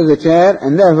know this as a chair,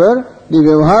 and therefore the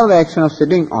vyavahara, the action of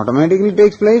sitting, automatically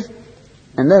takes place.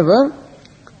 And therefore,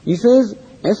 he says,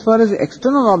 as far as the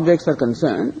external objects are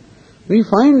concerned, we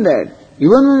find that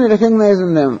even when we recognize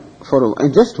them for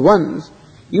just once,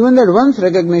 even that once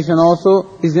recognition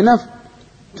also is enough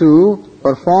to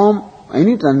perform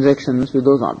any transactions with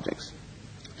those objects.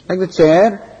 Like the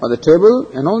chair or the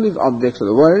table and all these objects of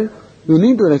the world, you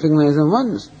need to recognize them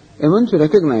once. And once you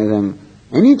recognize them,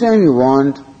 any time you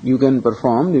want, you can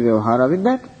perform the vyavahara with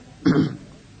that.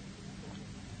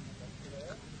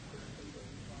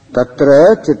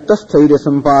 Tatra chitta sthairya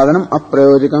sampadanam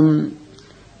aprayojikam.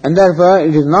 And therefore,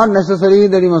 it is not necessary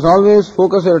that you must always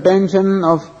focus your attention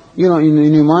of, in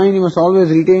your mind, you must always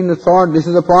retain the thought, this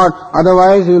is the part,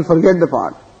 otherwise you will forget the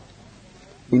part.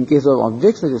 In case of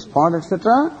objects such as pot,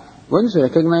 etc., once you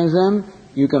recognize them,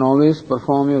 you can always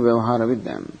perform your vyavahara with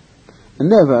them.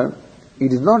 And therefore,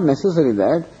 it is not necessary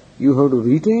that you have to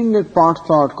retain that pot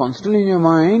thought constantly in your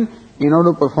mind in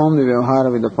order to perform the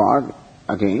vyavahara with the pot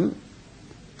again.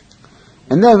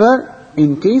 And therefore,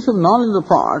 in case of knowledge of the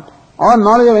pot, or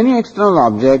knowledge of any external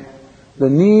object, the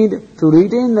need to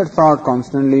retain that thought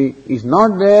constantly is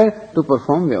not there to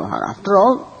perform vyavahara. After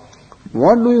all,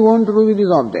 what do we want to do with these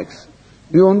objects?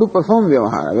 We want to perform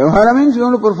vyavahara. Vyavahara means we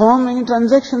want to perform any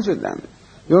transactions with them.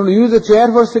 We want to use the chair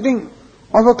for sitting,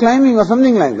 or for climbing, or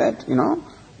something like that,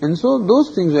 And so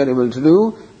those things we are able to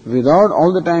do without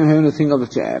all the time having to think of the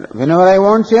chair. Whenever I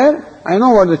want chair, I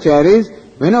know what the chair is.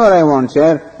 Whenever I want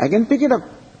chair, I can pick it up.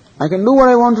 I can do what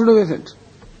I want to do with it.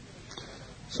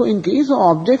 So in case of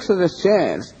objects such as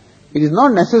chairs, it is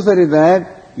not necessary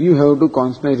that you have to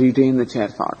constantly retain the chair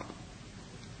thought.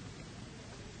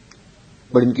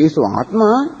 But in case of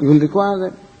Atma, you will require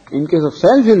that. In case of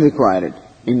self, you will require it.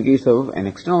 In case of an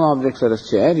external object such as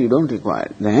chair, you don't require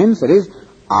it. The answer is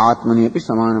Atmani api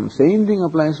samanam. Same thing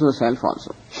applies to the self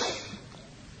also.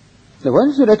 So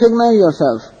once you recognize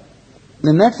yourself,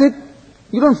 then that's it.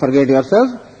 You don't forget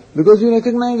yourself because you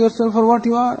recognize yourself for what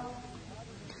you are.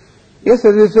 Yes,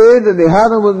 as you say, the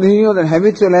dehata buddhi or the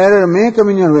habitual error may come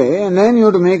in your way, and then you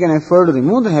have to make an effort to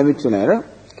remove the habitual error.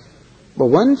 But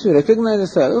once you recognize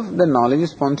yourself, the knowledge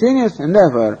is spontaneous, and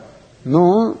therefore,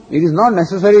 no, it is not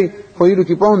necessary for you to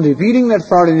keep on repeating that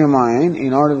thought in your mind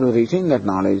in order to retain that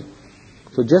knowledge.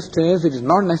 So just as it is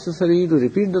not necessary to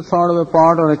repeat the thought of a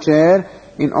pot or a chair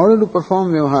in order to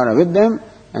perform vyavahara with them,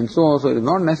 and so also it is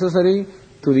not necessary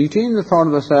to retain the thought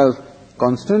of the self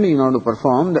constantly in order to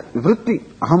perform the vritti,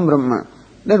 aham brahma.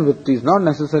 That vritti is not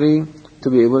necessary to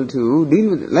be able to deal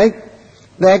with it. Like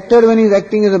the actor when he is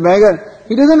acting as a beggar,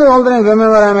 he doesn't all the time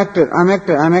remember I'm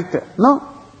actor. No.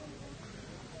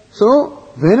 So,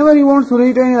 whenever he wants to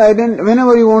retain his identity,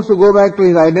 whenever he wants to go back to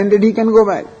his identity, he can go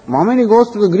back. The moment he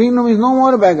goes to the green room, he is no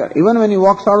more a beggar. Even when he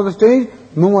walks out of the stage,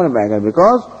 no more a beggar,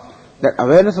 because that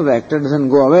awareness of the actor doesn't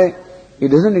go away. It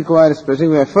doesn't require a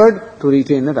specific effort to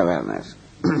retain that awareness.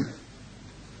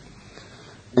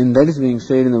 And that is being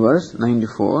said in the verse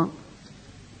 94.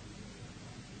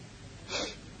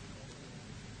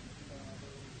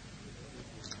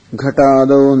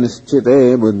 Ghatadau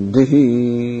nischite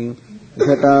buddhihi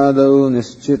Ghatadau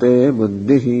nischite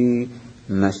buddhihi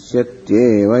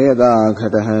Nashyatyeva yada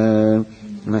ghatah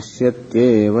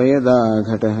Nashyatyeva yada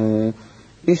ghatah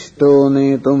Ishto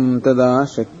netum tada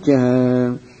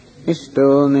shakyah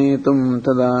Ishto netum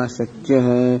tada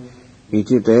shakyah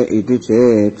Ichite iti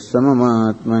chet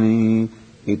samamatmani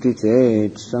Iti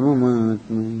chet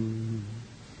samamatmani.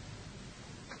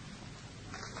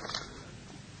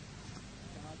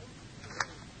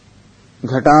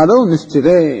 Ghatado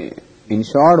nischite. In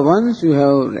short, once you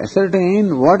have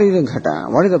ascertained what is a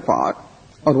ghata, what is a pot,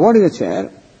 or what is a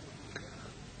chair,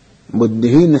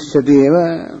 buddhi nishyati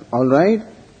eva, alright,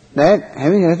 that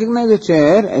having recognized the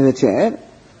chair as a chair,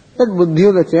 that buddhi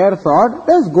of the chair thought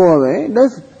does go away,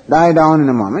 does die down in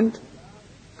a moment.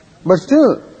 But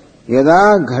still,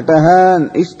 yada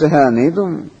ghataha ishtaha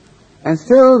netum, and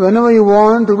still whenever you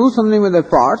want to do something with the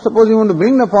pot, suppose you want to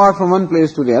bring the pot from one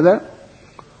place to the other,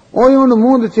 or you want to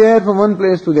move the chair from one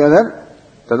place to the other,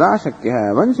 tada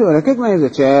shakya. Once you recognize the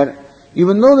chair,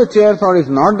 even though the chair thought is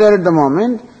not there at the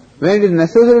moment, when it is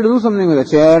necessary to do something with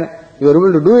the chair, you are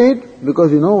able to do it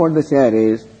because you know what the chair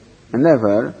is. And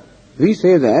therefore, we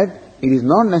say that it is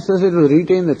not necessary to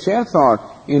retain the chair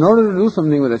thought in order to do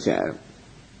something with the chair.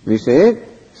 We say,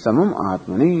 samam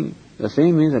atmani. the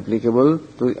same is applicable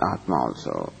to the Atma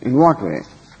also. In what way?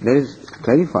 That is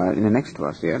clarified in the next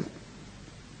verse here.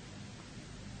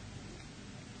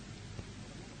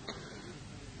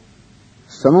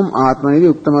 Samam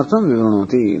Atmanidi Uktamartham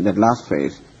Vivranoti, that last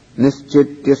phrase.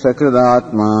 Nischitya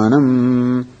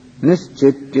Sakridatmanam,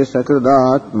 Nischitya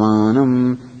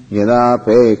Sakridatmanam,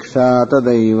 Yadapeksha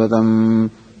Tadaivatam,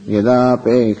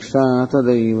 Yadapeksha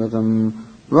Tadaivatam,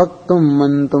 Vaktum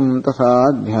Mantum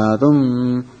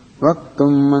Tasadhyatum,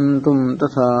 Vaktum Mantum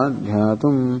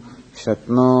Tasadhyatum,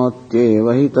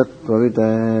 Shaknotyeva hi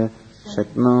tattvavita,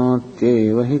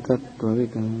 Shaknotyeva hi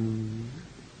tattvavita.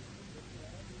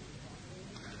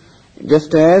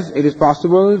 Just as it is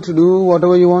possible to do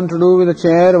whatever you want to do with a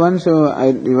chair once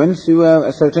you have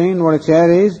ascertained what a chair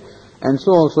is, and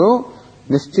so also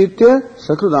Nischitya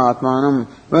Sakrudatmanam.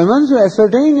 When once you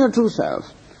ascertain your true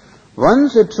self,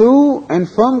 once a true and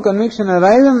firm conviction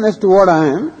arises as to what I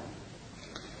am,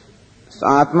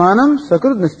 Atmanam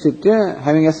Sakrut Nischitya,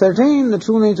 having ascertained the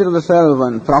true nature of the self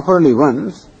properly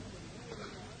once,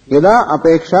 Yada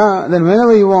Apeksha, then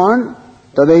whenever you want,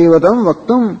 Tadaivatam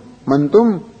Vaktum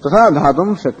Mantum Tatha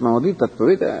Dhatum Shaknoti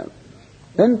Tattvavita.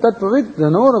 Then Tattvavit, the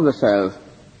knower of the self,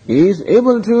 is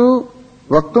able to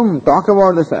Vaktum, talk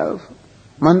about the self,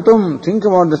 Mantum, think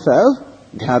about the self,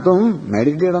 Dhyatum,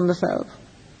 meditate on the self.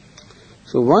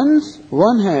 So once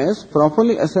one has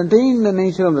properly ascertained the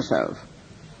nature of the self,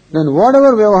 then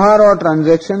whatever vyavahara or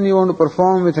transaction you want to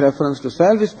perform with reference to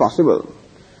self is possible.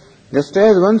 Just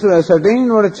as once you ascertain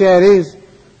what a chair is,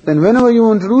 then whenever you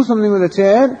want to do something with a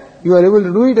chair, you are able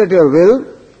to do it at your will,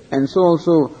 and so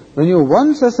also when you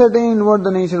once ascertain what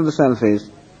the nature of the self is,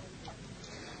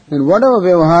 then whatever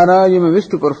vyavahara you may wish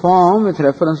to perform with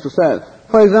reference to self.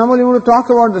 For example, you want to talk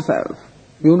about the self,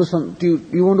 you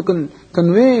want to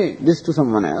convey this to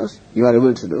someone else, you are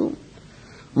able to do.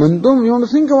 Mantum, you want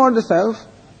to think about the self,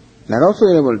 that also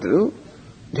you are able to do.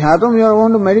 Dhyatam, you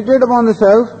want to meditate upon the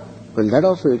self, well, that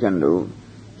also you can do.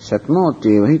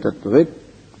 Shaknotyeva hi tattvavit.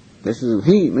 This is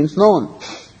he, means known.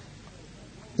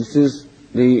 This is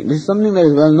something that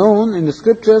is well known in the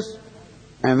scriptures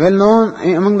and well known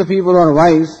among the people who are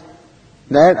wise,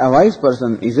 that a wise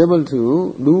person is able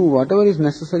to do whatever is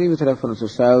necessary with reference to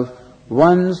self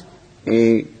once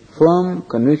a firm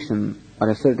conviction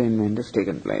or ascertainment has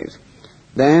taken place.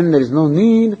 Then there is no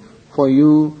need for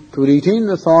you to retain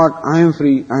the thought, I am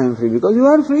free, because you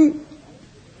are free.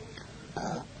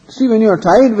 See, when you are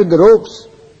tied with the ropes,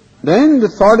 then the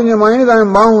thought in your mind is, I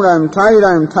am bound, I am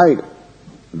tied.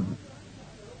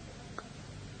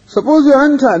 Suppose you are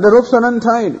untied, the ropes are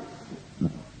untied.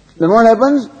 Then what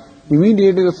happens?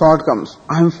 Immediately the thought comes,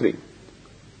 I am free.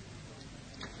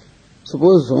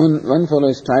 Suppose one fellow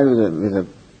is tied with a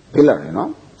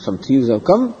pillar, some thieves have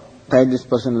come, tied this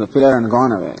person with a pillar and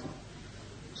gone away.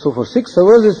 So for 6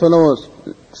 hours this fellow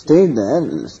stood there,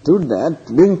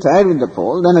 being tied with the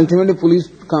pole, then ultimately police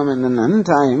come and then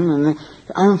untie him, and then,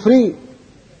 I am free.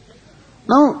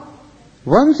 Now,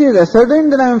 once he has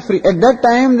ascertained that I am free, at that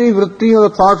time the vritti or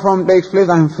the thought form takes place,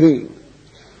 I am free.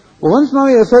 Once now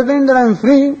he has ascertained that I am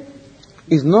free,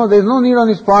 there is no need on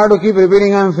his part to keep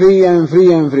repeating, I am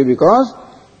free, because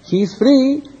he is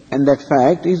free, and that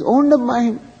fact is owned up by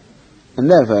him.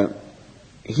 And therefore,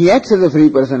 he acts as a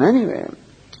free person anyway.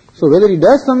 So whether he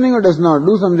does something or does not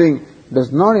do something,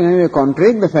 does not in any way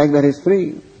contradict the fact that he is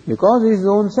free, because he is his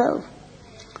own self.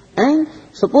 And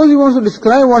suppose he wants to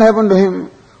describe what happened to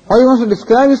him, or he wants to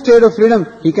describe his state of freedom,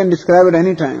 he can describe it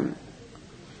any time.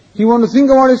 He wants to think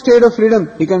about his state of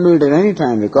freedom, he can do it at any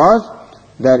time, because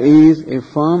there is a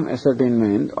firm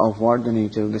ascertainment of what the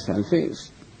nature of the self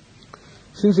is.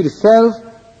 Since it is self,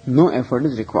 no effort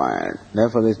is required.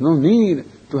 Therefore, there is no need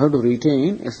to have to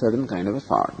retain a certain kind of a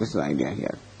thought. This is the idea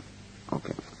here.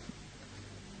 Okay.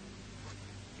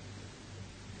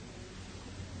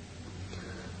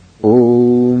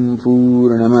 Om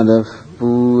Purnamadav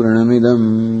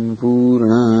Purnamidam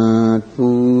Purnat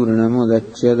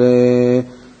Purnamudachyate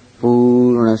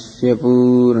Purnasya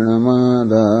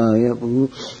Purnamadaya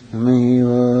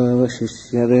Purnameva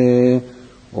Vashishyate.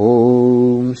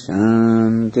 Om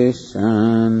Shanti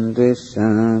Shanti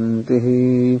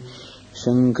Shanti.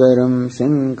 Shankaram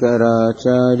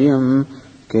Shankaracharyam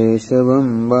Keshavam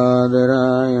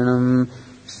Badarayanam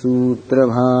Sutra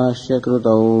Bhashya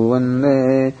Krutau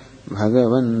Vande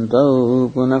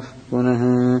Bhagavantau Punah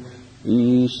Punah.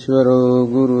 Ishvaro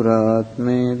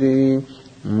Gururatmedi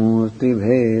Murti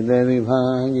Bheda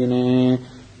Vibhagine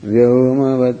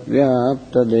Vyomavad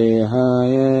Vyapta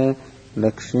Dehaya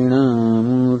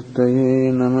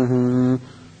Dakshinamurtaye Namaha.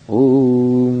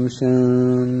 Om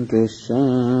Shanti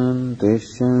Shanti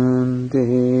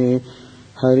Shanti.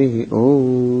 Hari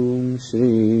Om.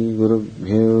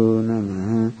 श्रीगुरुभ्यो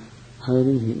नमः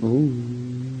हरिः ओम्.